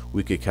circuit,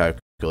 we could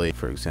calculate,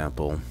 for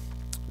example,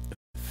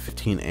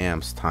 15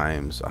 amps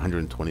times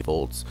 120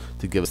 volts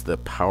to give us the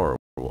power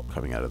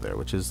coming out of there,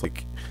 which is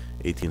like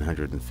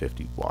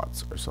 1850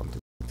 watts or something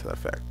to that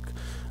effect.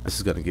 This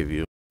is going to give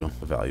you a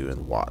value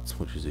in watts,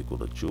 which is equal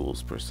to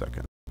joules per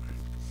second.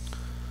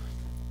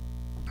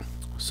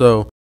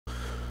 So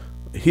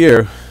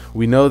here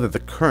we know that the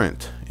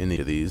current in each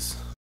of these,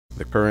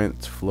 the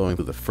current flowing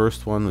through the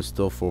first one was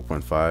still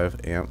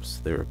 4.5 amps.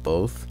 They were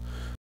both.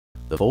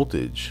 The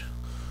voltage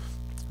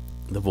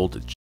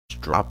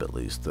drop at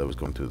least that was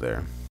going through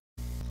there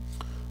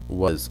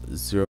was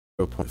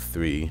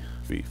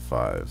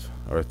 0.335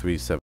 or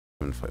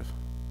 375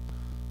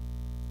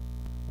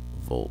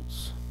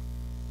 volts.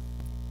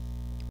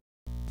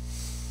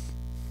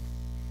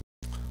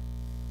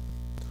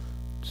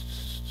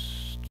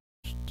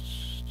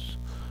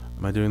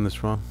 Am I doing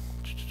this wrong?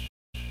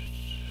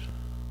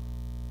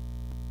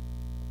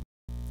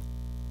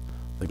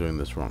 I'm doing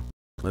this wrong.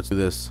 Let's do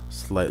this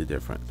slightly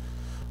different.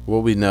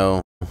 What we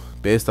know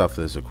based off of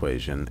this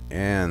equation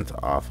and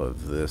off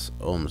of this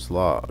Ohm's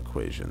law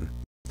equation,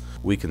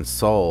 we can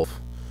solve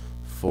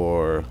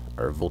for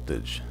our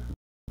voltage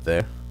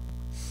there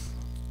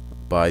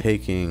by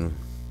taking,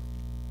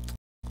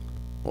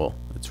 well,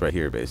 it's right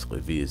here basically,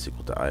 V is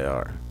equal to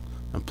IR.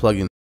 I'm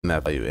plugging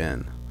that value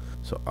in.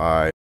 So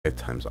I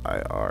times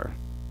IR,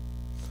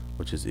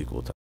 which is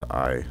equal to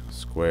I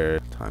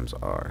squared times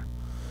R.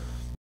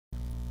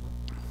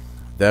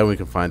 Then we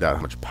can find out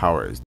how much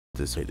power is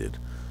dissipated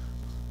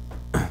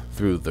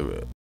through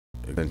the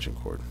extension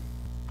cord.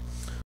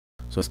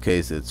 So in this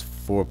case, it's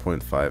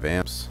 4.5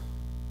 amps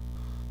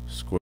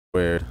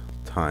squared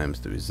times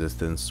the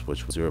resistance,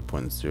 which was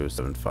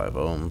 0.075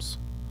 ohms.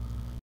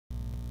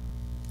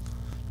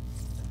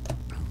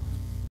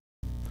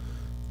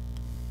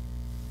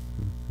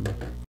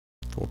 Mm-hmm.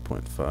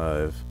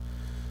 4.5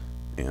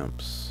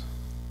 amps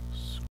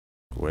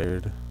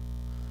squared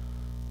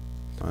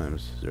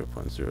times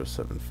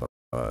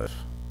 0.075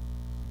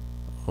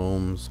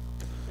 ohms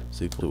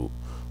is equal to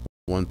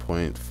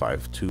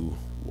 1.52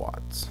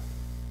 watts.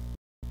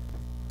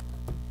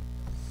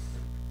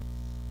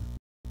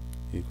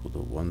 Equal to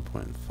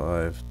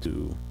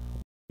 1.52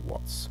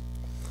 watts.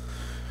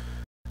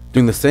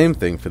 Doing the same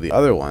thing for the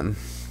other one,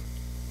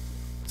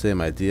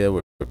 same idea,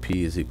 where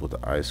P is equal to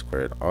I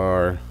squared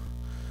R,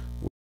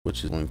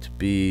 which is going to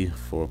be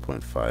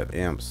 4.5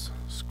 amps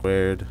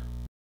squared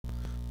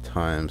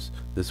times,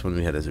 this one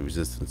we had as a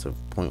resistance of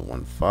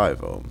 0.15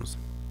 ohms.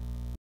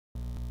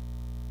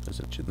 There's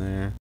a in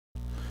there,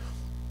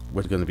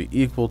 which is going to be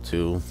equal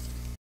to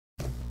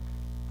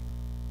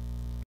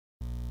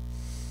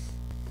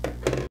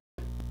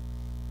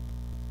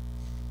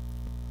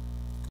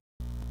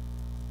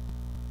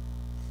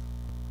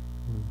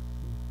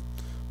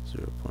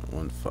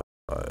 0.15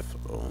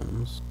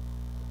 ohms,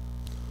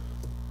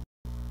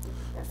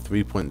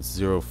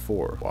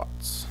 3.04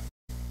 watts.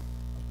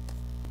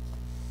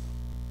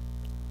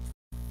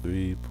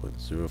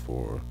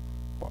 3.04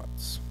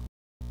 watts.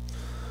 So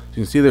you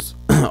can see there's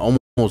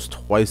almost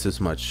twice as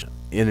much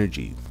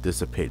energy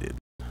dissipated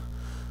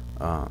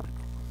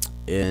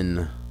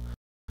in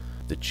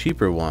the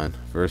cheaper one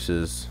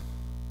versus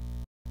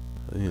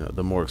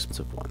the more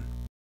expensive one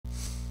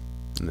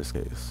in this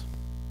case.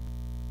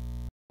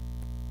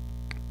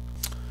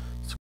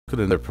 Let's look at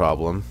another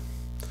problem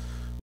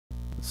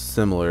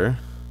similar.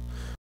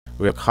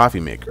 We have a coffee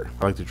maker.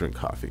 I like to drink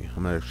coffee.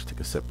 I'm gonna actually take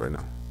a sip right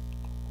now.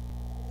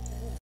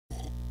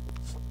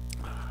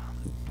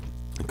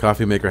 The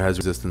coffee maker has a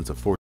resistance of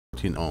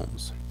 14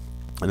 ohms,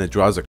 and it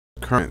draws a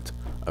current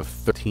of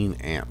 13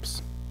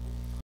 amps.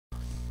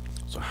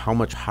 So how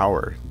much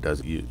power does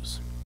it use?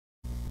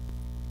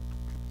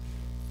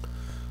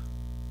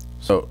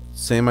 So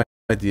same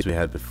ideas we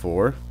had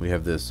before. We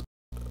have this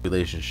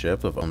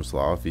relationship of Ohm's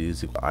law, V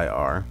is equal to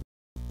IR,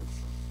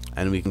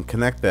 and we can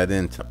connect that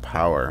into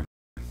power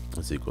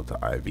is equal to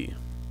IV.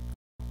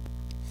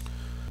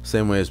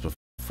 Same way as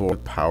before,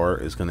 power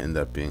is going to end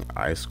up being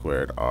I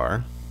squared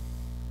R.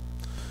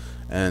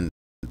 And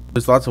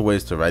there's lots of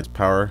ways to write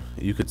power.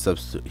 You could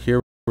substitute, here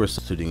we're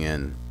substituting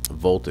in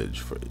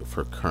voltage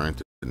for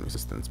current and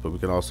resistance, but we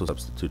can also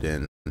substitute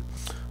in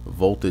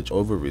voltage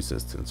over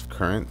resistance for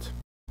current,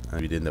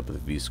 and we'd end up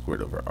with V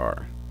squared over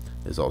R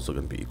is also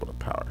going to be equal to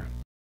power.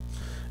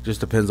 It just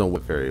depends on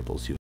what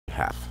variables you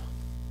have.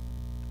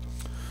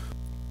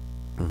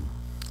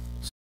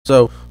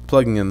 So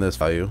plugging in this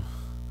value,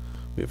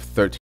 we have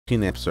 13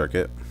 amp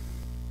circuit.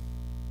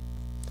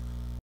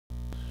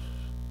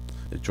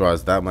 It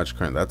draws that much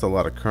current. That's a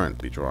lot of current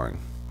to be drawing.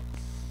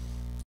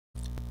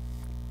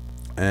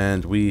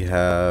 And we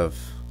have,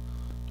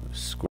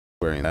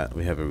 squaring that,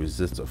 we have a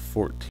resistance of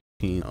 14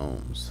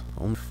 ohms.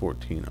 Only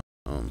 14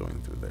 ohms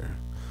going through there.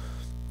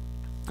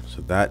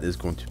 So that is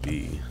going to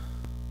be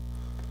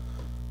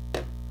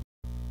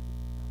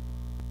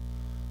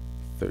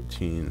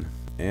 13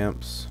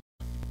 amps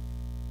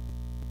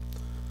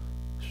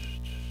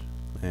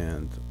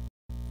and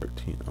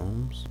 13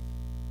 ohms.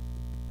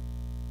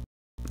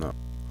 No,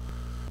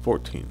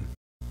 14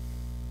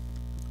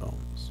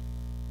 ohms.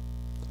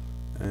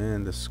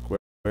 And the square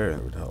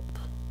would help.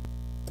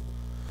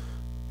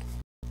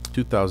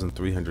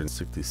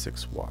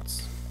 2,366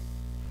 watts.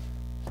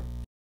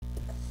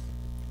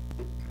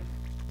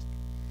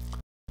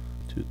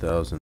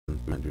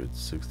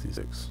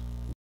 2,366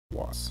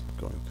 watts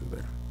going through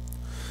there.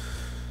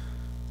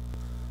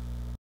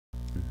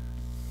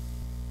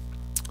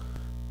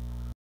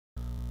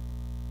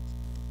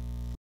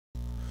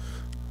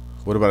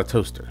 What about a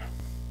toaster?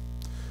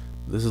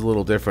 This is a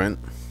little different.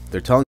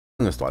 They're telling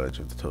us the wattage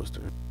of the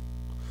toaster.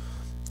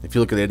 If you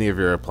look at any of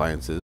your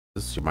appliances,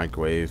 your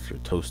microwave, your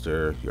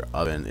toaster, your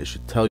oven, it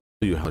should tell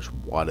you how much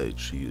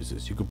wattage it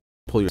uses. You could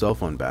pull your cell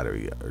phone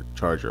battery or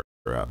charger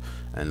out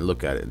and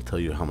look at it and tell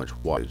you how much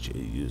wattage it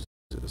uses.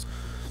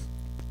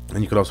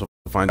 And you could also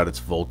find out its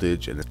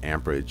voltage and its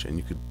amperage, and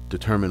you could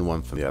determine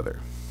one from the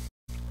other,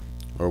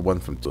 or one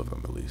from two of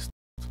them at least.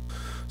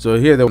 So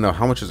here they will know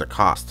how much does it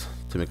cost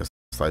to make a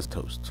slice of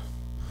toast,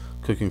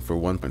 cooking for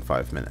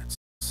 1.5 minutes.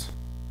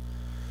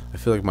 I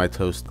feel like my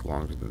toast is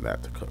longer than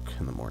that to cook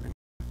in the morning.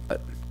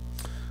 But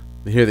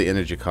here the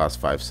energy costs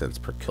 5 cents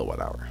per kilowatt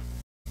hour.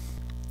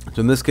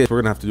 So in this case, we're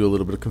going to have to do a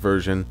little bit of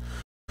conversion.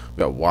 We've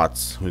got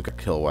watts, we've got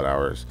kilowatt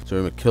hours.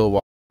 So a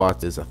kilowatt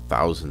is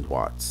 1,000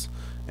 watts.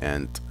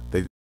 And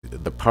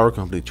the power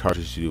company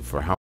charges you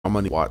for how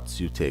many watts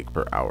you take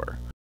per hour.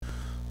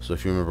 So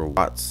if you remember,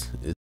 watts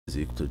is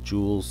equal to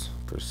joules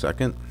per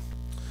second.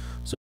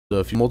 So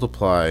if you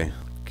multiply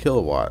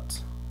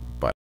kilowatts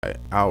by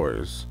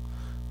hours,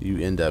 you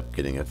end up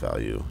getting a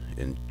value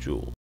in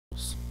joules.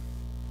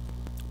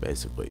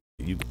 Basically,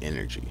 you get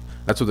energy.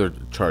 That's what they're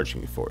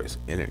charging you for, is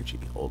energy,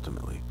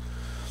 ultimately.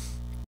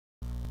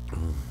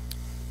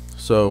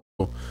 So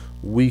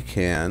we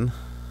can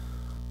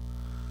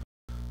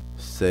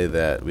say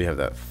that we have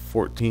that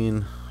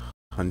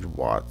 1,400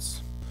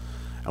 watts,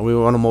 and we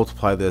want to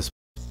multiply this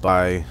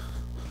by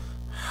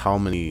how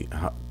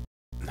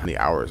how many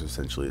hours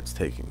essentially it's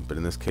taking. But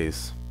in this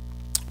case,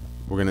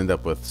 we're going to end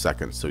up with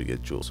seconds, so we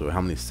get joules. So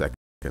how many seconds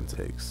it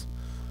takes?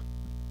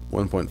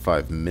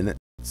 1.5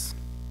 minutes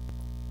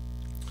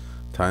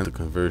times the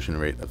conversion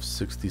rate of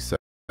 60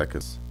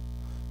 seconds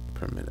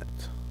per minute.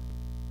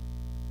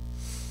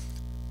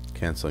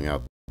 Canceling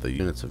out the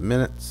units of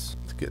minutes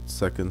to get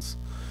seconds.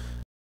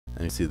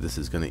 And you see this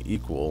is going to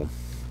equal,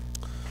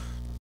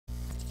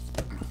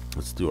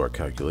 let's do our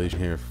calculation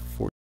here,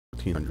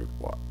 1400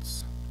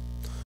 watts.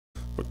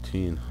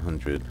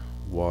 1400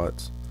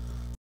 watts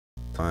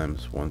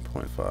times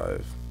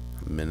 1.5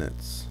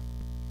 minutes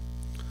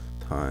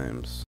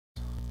times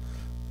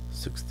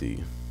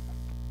 60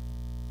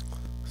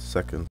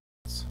 seconds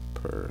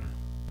per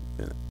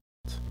minute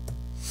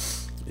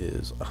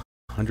is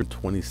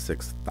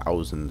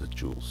 126,000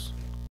 joules.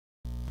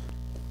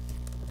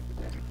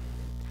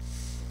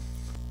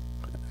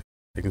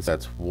 I can say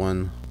that's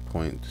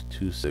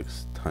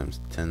 1.26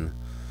 times 10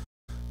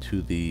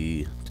 to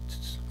the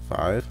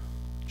 5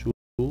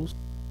 joules.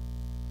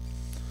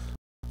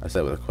 I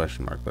said with a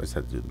question mark, but I just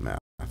had to do the math.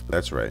 But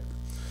that's right.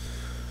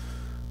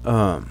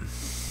 And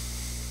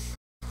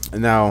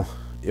now,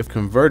 if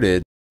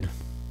converted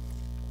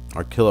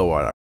our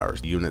kilowatt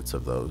hours, units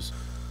of those,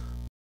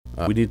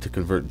 we need to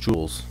convert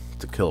joules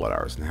to kilowatt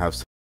hours and have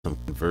some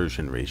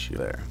conversion ratio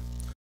there.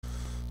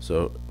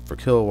 So for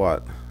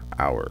kilowatt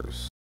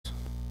hours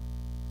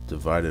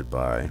divided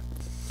by,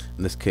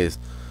 in this case,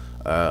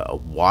 a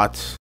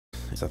watt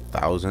is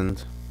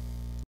 1,000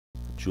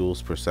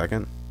 joules per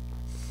second,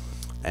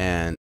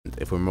 and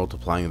if we're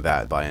multiplying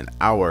that by an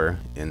hour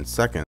in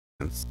seconds,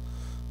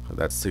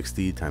 that's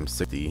 60 times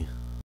 60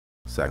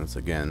 seconds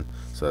again,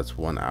 so that's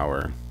 1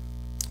 hour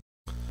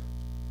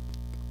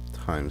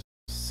times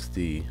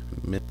 60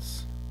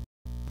 minutes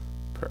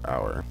per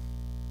hour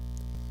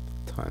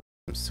times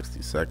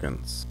 60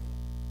 seconds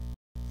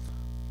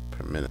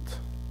per minute,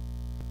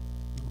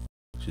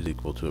 which is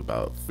equal to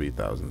about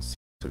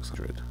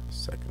 3,600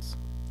 seconds.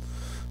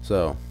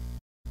 So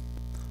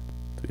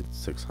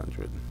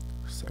 3,600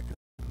 seconds.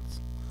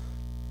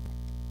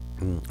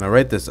 I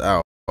write this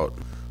out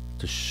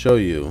to show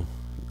you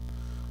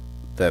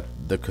that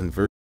the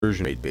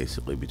conversion rate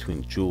basically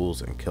between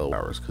joules and kilowatt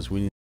hours, because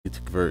we need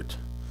to convert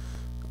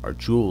our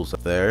joules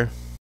up there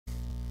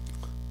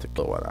to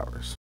kilowatt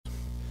hours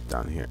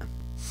down here.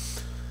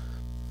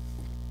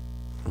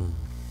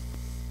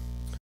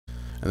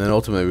 And then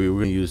ultimately we're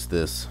going to use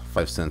this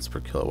 5 cents per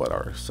kilowatt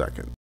hour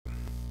second.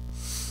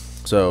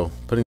 So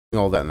putting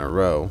all that in a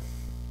row,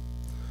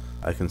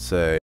 I can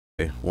say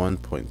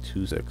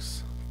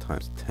 1.26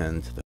 times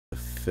 10 to the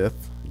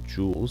 5th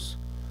joules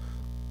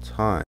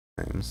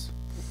times,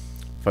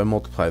 if I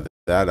multiply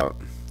that out,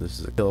 this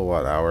is a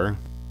kilowatt hour,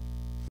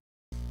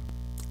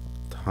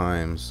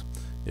 times,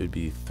 it would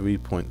be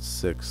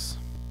 3.6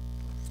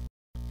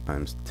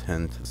 times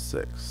 10 to the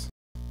 6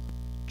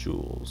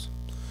 joules.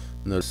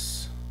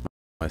 Notice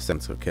my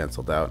cents have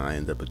canceled out and I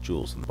end up with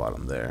joules in the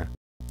bottom there.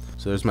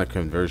 So there's my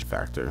conversion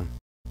factor.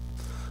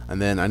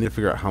 And then I need to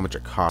figure out how much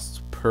it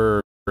costs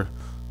per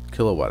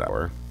kilowatt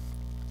hour.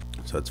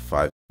 So that's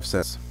 5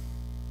 cents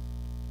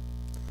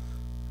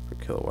per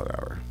kilowatt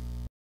hour.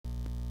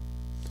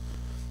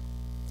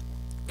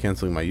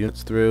 Canceling my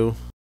units through.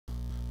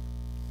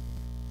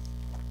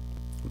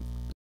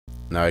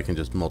 Now I can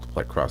just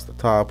multiply across the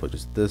top, which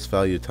is this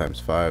value times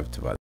 5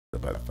 divided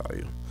by that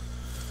value.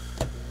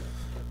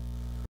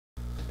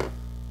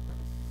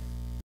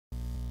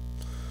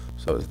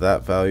 So is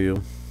that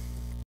value.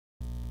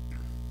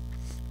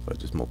 If I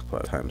just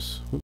multiply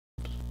times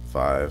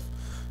 5,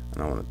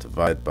 and I want to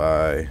divide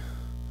by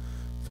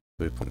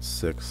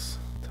 3.6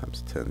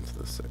 times 10 to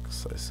the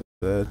 6, I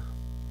said.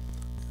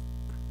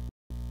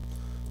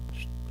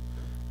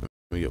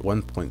 We get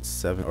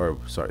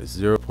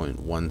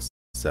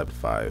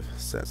 0.175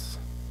 cents,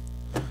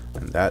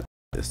 and that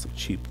is some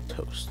cheap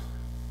toast.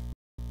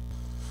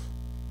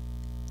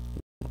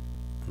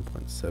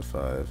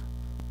 1.75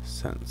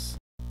 cents.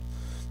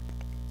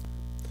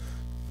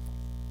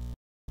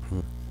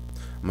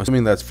 I'm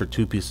assuming that's for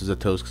 2 pieces of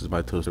toast because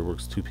my toaster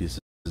works 2 pieces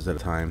at a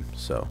time.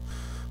 So,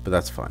 but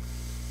that's fine.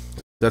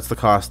 That's the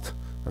cost.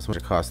 That's how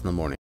much it costs in the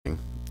morning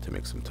to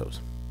make some toast.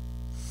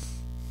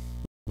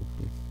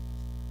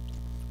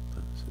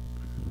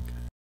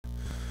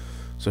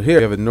 So here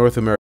we have a North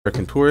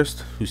American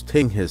tourist who's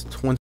taking his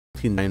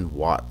 29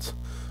 watt,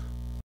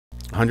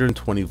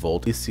 120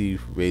 volt AC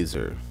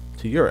razor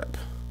to Europe,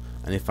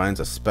 and he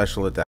finds a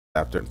special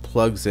adapter and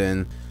plugs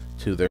in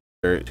to their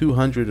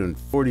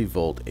 240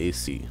 volt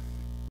AC.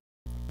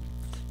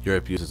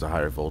 Europe uses a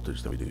higher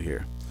voltage than we do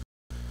here.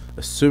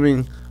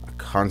 Assuming a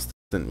constant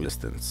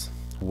resistance,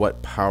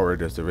 what power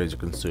does the razor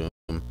consume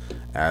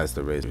as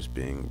the razor is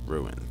being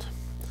ruined?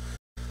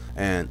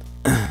 And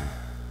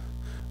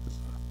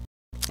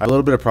I have a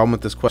little bit of problem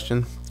with this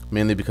question,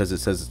 mainly because it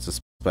says it's a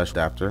special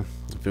adapter.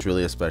 If it's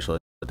really a special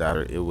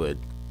adapter, it would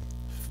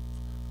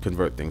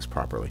convert things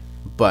properly.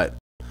 But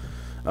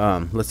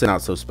let's say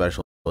not so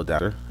special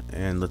adapter,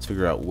 and let's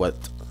figure out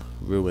what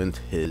ruined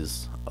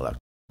his electric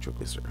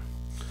razor.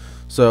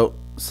 So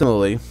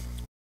similarly,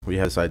 we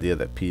have this idea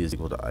that P is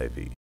equal to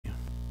IV.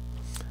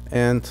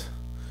 And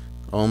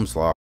Ohm's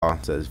law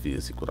says V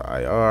is equal to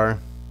IR.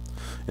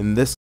 In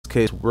this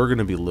case, we're going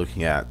to be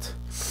looking at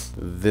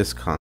this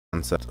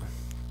concept,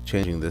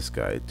 changing this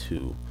guy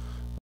to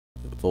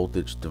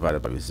voltage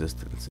divided by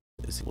resistance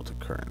is equal to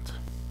current.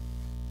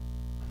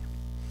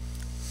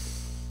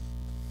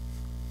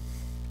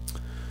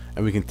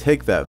 And we can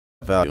take that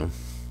value,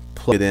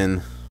 plug it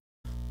in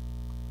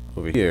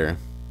over here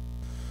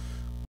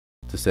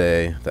to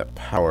say that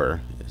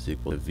power is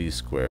equal to V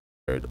squared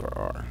over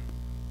R.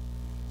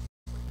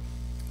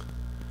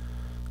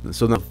 And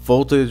so now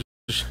voltage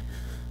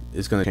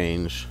is going to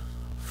change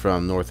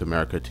from North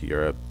America to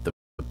Europe. The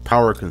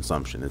power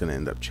consumption is going to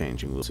end up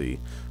changing, we'll see,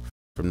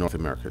 from North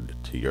America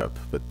to Europe,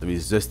 but the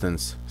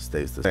resistance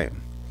stays the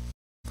same.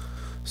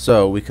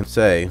 So we can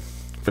say,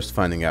 first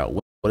finding out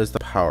what is the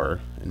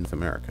power in North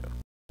America.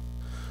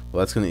 Well,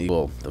 that's going to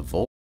equal the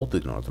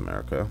voltage in North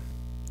America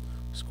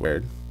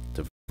squared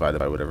divided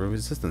by whatever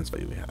resistance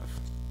value we have.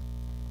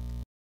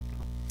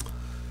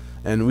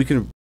 And we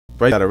can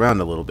write that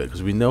around a little bit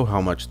because we know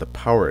how much the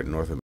power in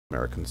North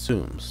America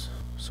consumes.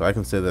 So I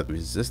can say that the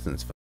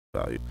resistance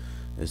value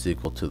is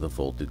equal to the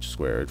voltage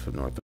squared from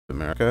North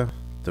America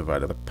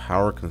divided by the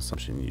power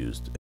consumption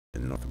used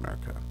in North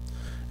America.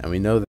 And we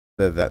know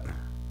that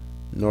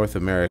North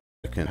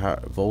American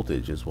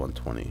voltage is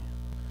 120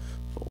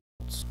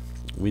 volts.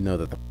 We know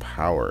that the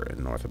power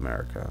in North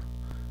America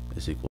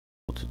is equal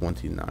to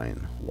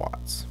 29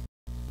 watts.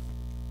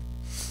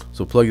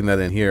 So plugging that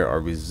in here, our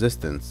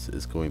resistance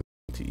is going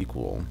to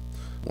equal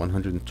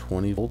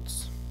 120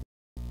 volts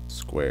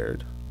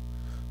squared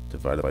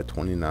divided by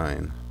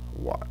 29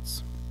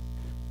 watts.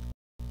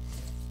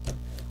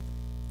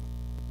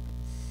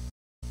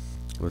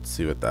 Let's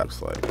see what that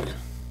looks like.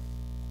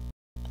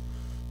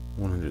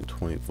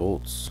 120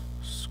 volts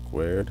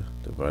squared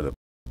divided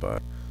by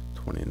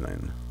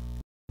 29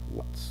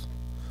 watts.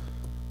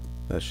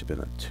 That should have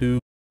been a 2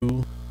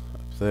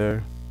 up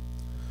there,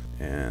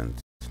 and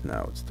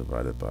now it's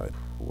divided by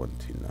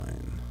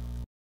 29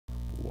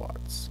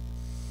 watts.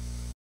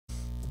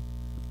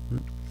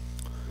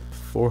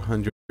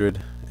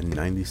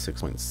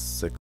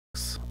 496.6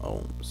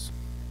 ohms.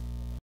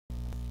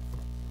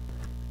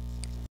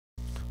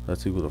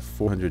 That's equal to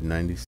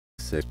 496.6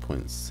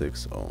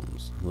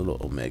 ohms. A little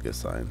omega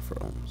sign for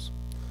ohms.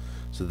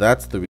 So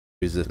that's the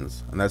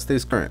resistance, and that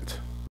stays current.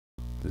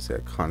 This is a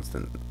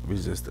constant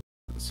resistance.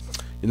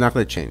 You're not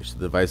going to change the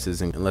device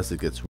isn't unless it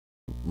gets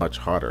much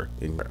hotter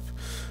in Europe.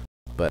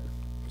 But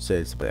say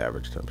it's by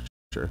average temperature,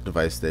 the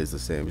device stays the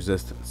same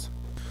resistance.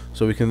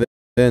 So we can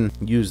then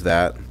use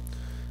that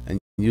and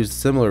use a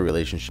similar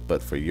relationship,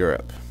 but for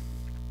Europe.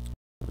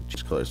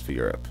 Change colors for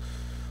Europe.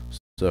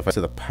 So if I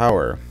say the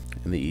power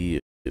in the EU,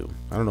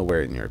 I don't know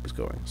where in Europe is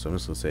going, so I'm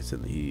just going to say it's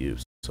in the EU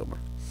somewhere.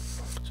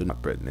 So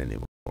not Britain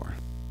anymore.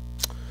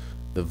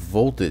 The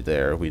voltage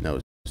there we know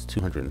is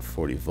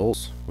 240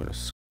 volts. We're going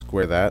to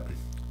square that,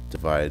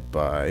 divide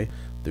by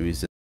the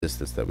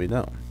resistance that we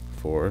know,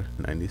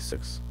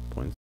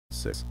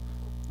 496.6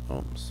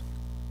 ohms.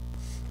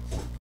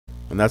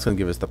 And that's going to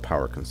give us the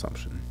power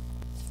consumption.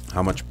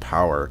 How much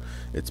power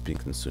it's being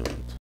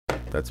consumed.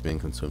 That's being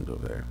consumed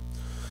over there.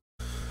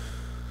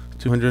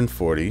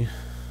 240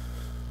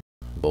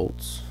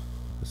 volts.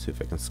 Let's see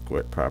if I can square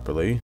it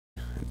properly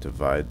and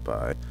divide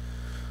by,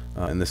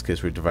 in this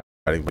case we're dividing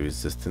by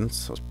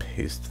resistance. I'll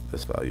paste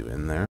this value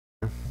in there,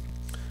 and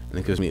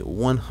it gives me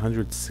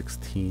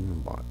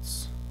 116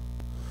 watts.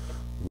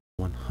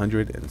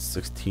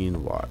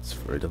 116 watts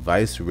for a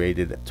device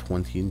rated at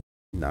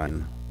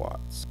 29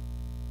 watts.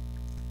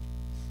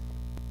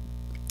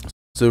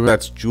 So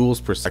that's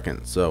joules per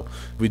second. So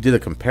if we did a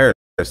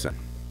comparison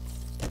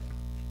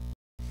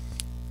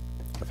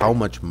of how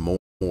much more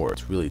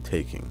it's really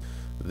taking,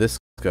 this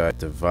guy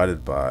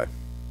divided by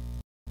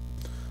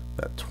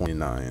that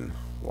 29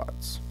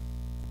 watts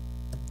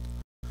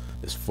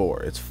is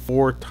 4. It's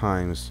 4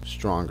 times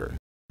stronger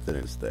than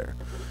it is there.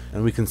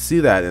 And we can see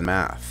that in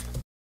math.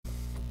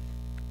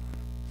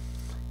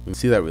 We can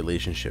see that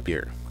relationship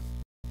here.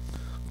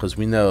 Because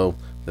we know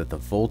that the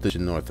voltage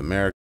in North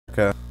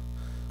America,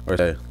 or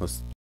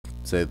let's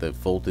say the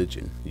voltage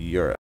in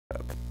Europe,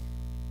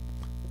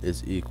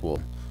 is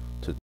equal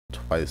to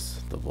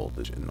twice the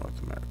voltage in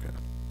North America.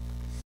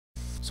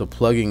 So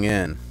plugging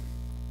in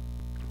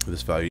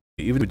this value,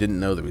 even if we didn't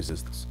know the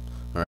resistance,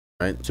 all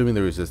right, assuming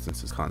the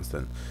resistance is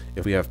constant,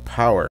 if we have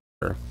power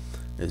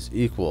is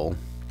equal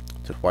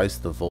to twice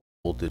the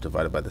voltage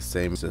divided by the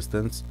same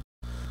resistance,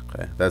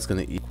 okay, that's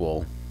going to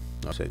equal,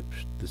 I'll say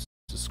this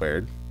is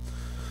squared.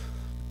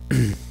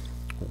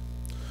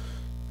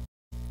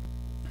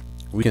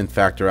 We can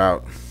factor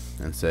out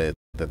and say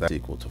that that's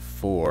equal to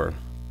 4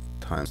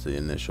 times the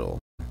initial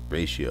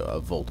ratio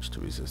of voltage to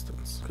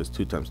resistance, because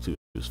 2 times 2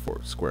 is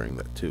 4, squaring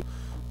that 2,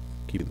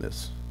 keeping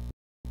this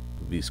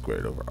V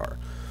squared over R.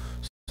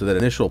 So that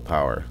initial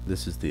power,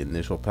 this is the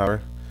initial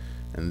power,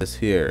 and this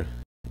here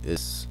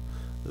is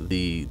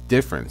the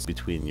difference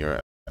between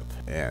Europe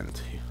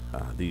and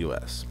the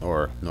US,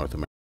 or North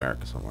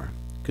America somewhere.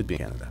 Could be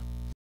Canada.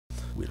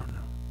 We don't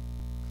know.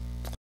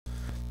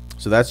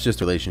 So that's just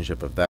a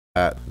relationship of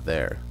that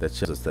there. That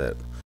shows us that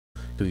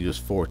you can use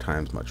 4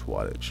 times much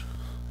wattage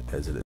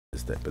as it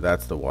is there. But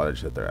that's the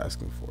wattage that they're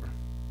asking for.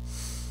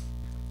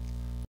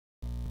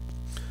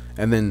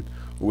 And then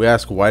we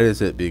ask, why is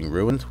it being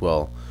ruined?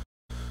 Well,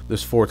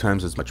 there's 4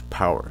 times as much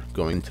power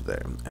going into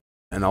there.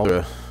 And all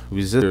the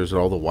resistors,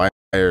 all the wire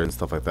and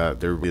stuff like that,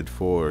 they're rated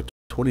for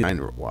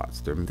 29 watts.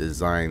 They're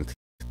designed to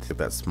take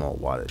that small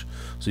wattage.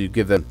 So you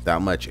give them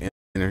that much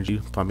energy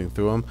pumping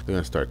through them, they're going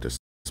to start to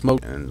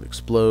smoke and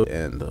explode,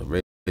 and the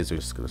rays are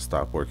just going to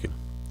stop working.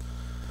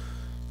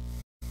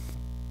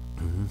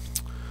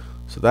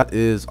 So that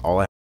is all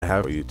I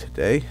have for you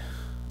today.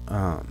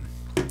 Let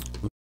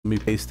me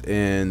paste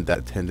in that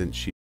attendance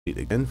sheet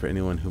again for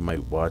anyone who might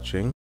be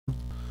watching.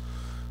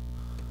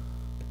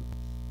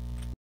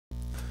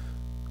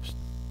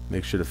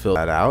 Make sure to fill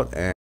that out,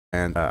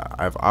 and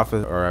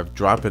I've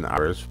dropped in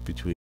hours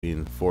between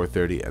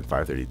 4:30 and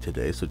 5:30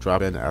 today. So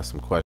drop in, ask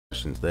some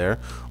questions there,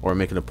 or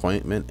make an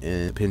appointment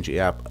in the Pingy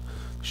app.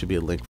 There should be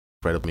a link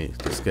right up me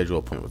to schedule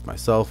an appointment with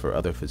myself or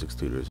other physics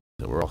tutors.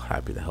 And we're all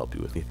happy to help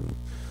you with anything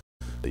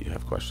that you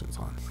have questions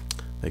on.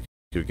 Thank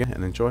you again,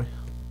 and enjoy.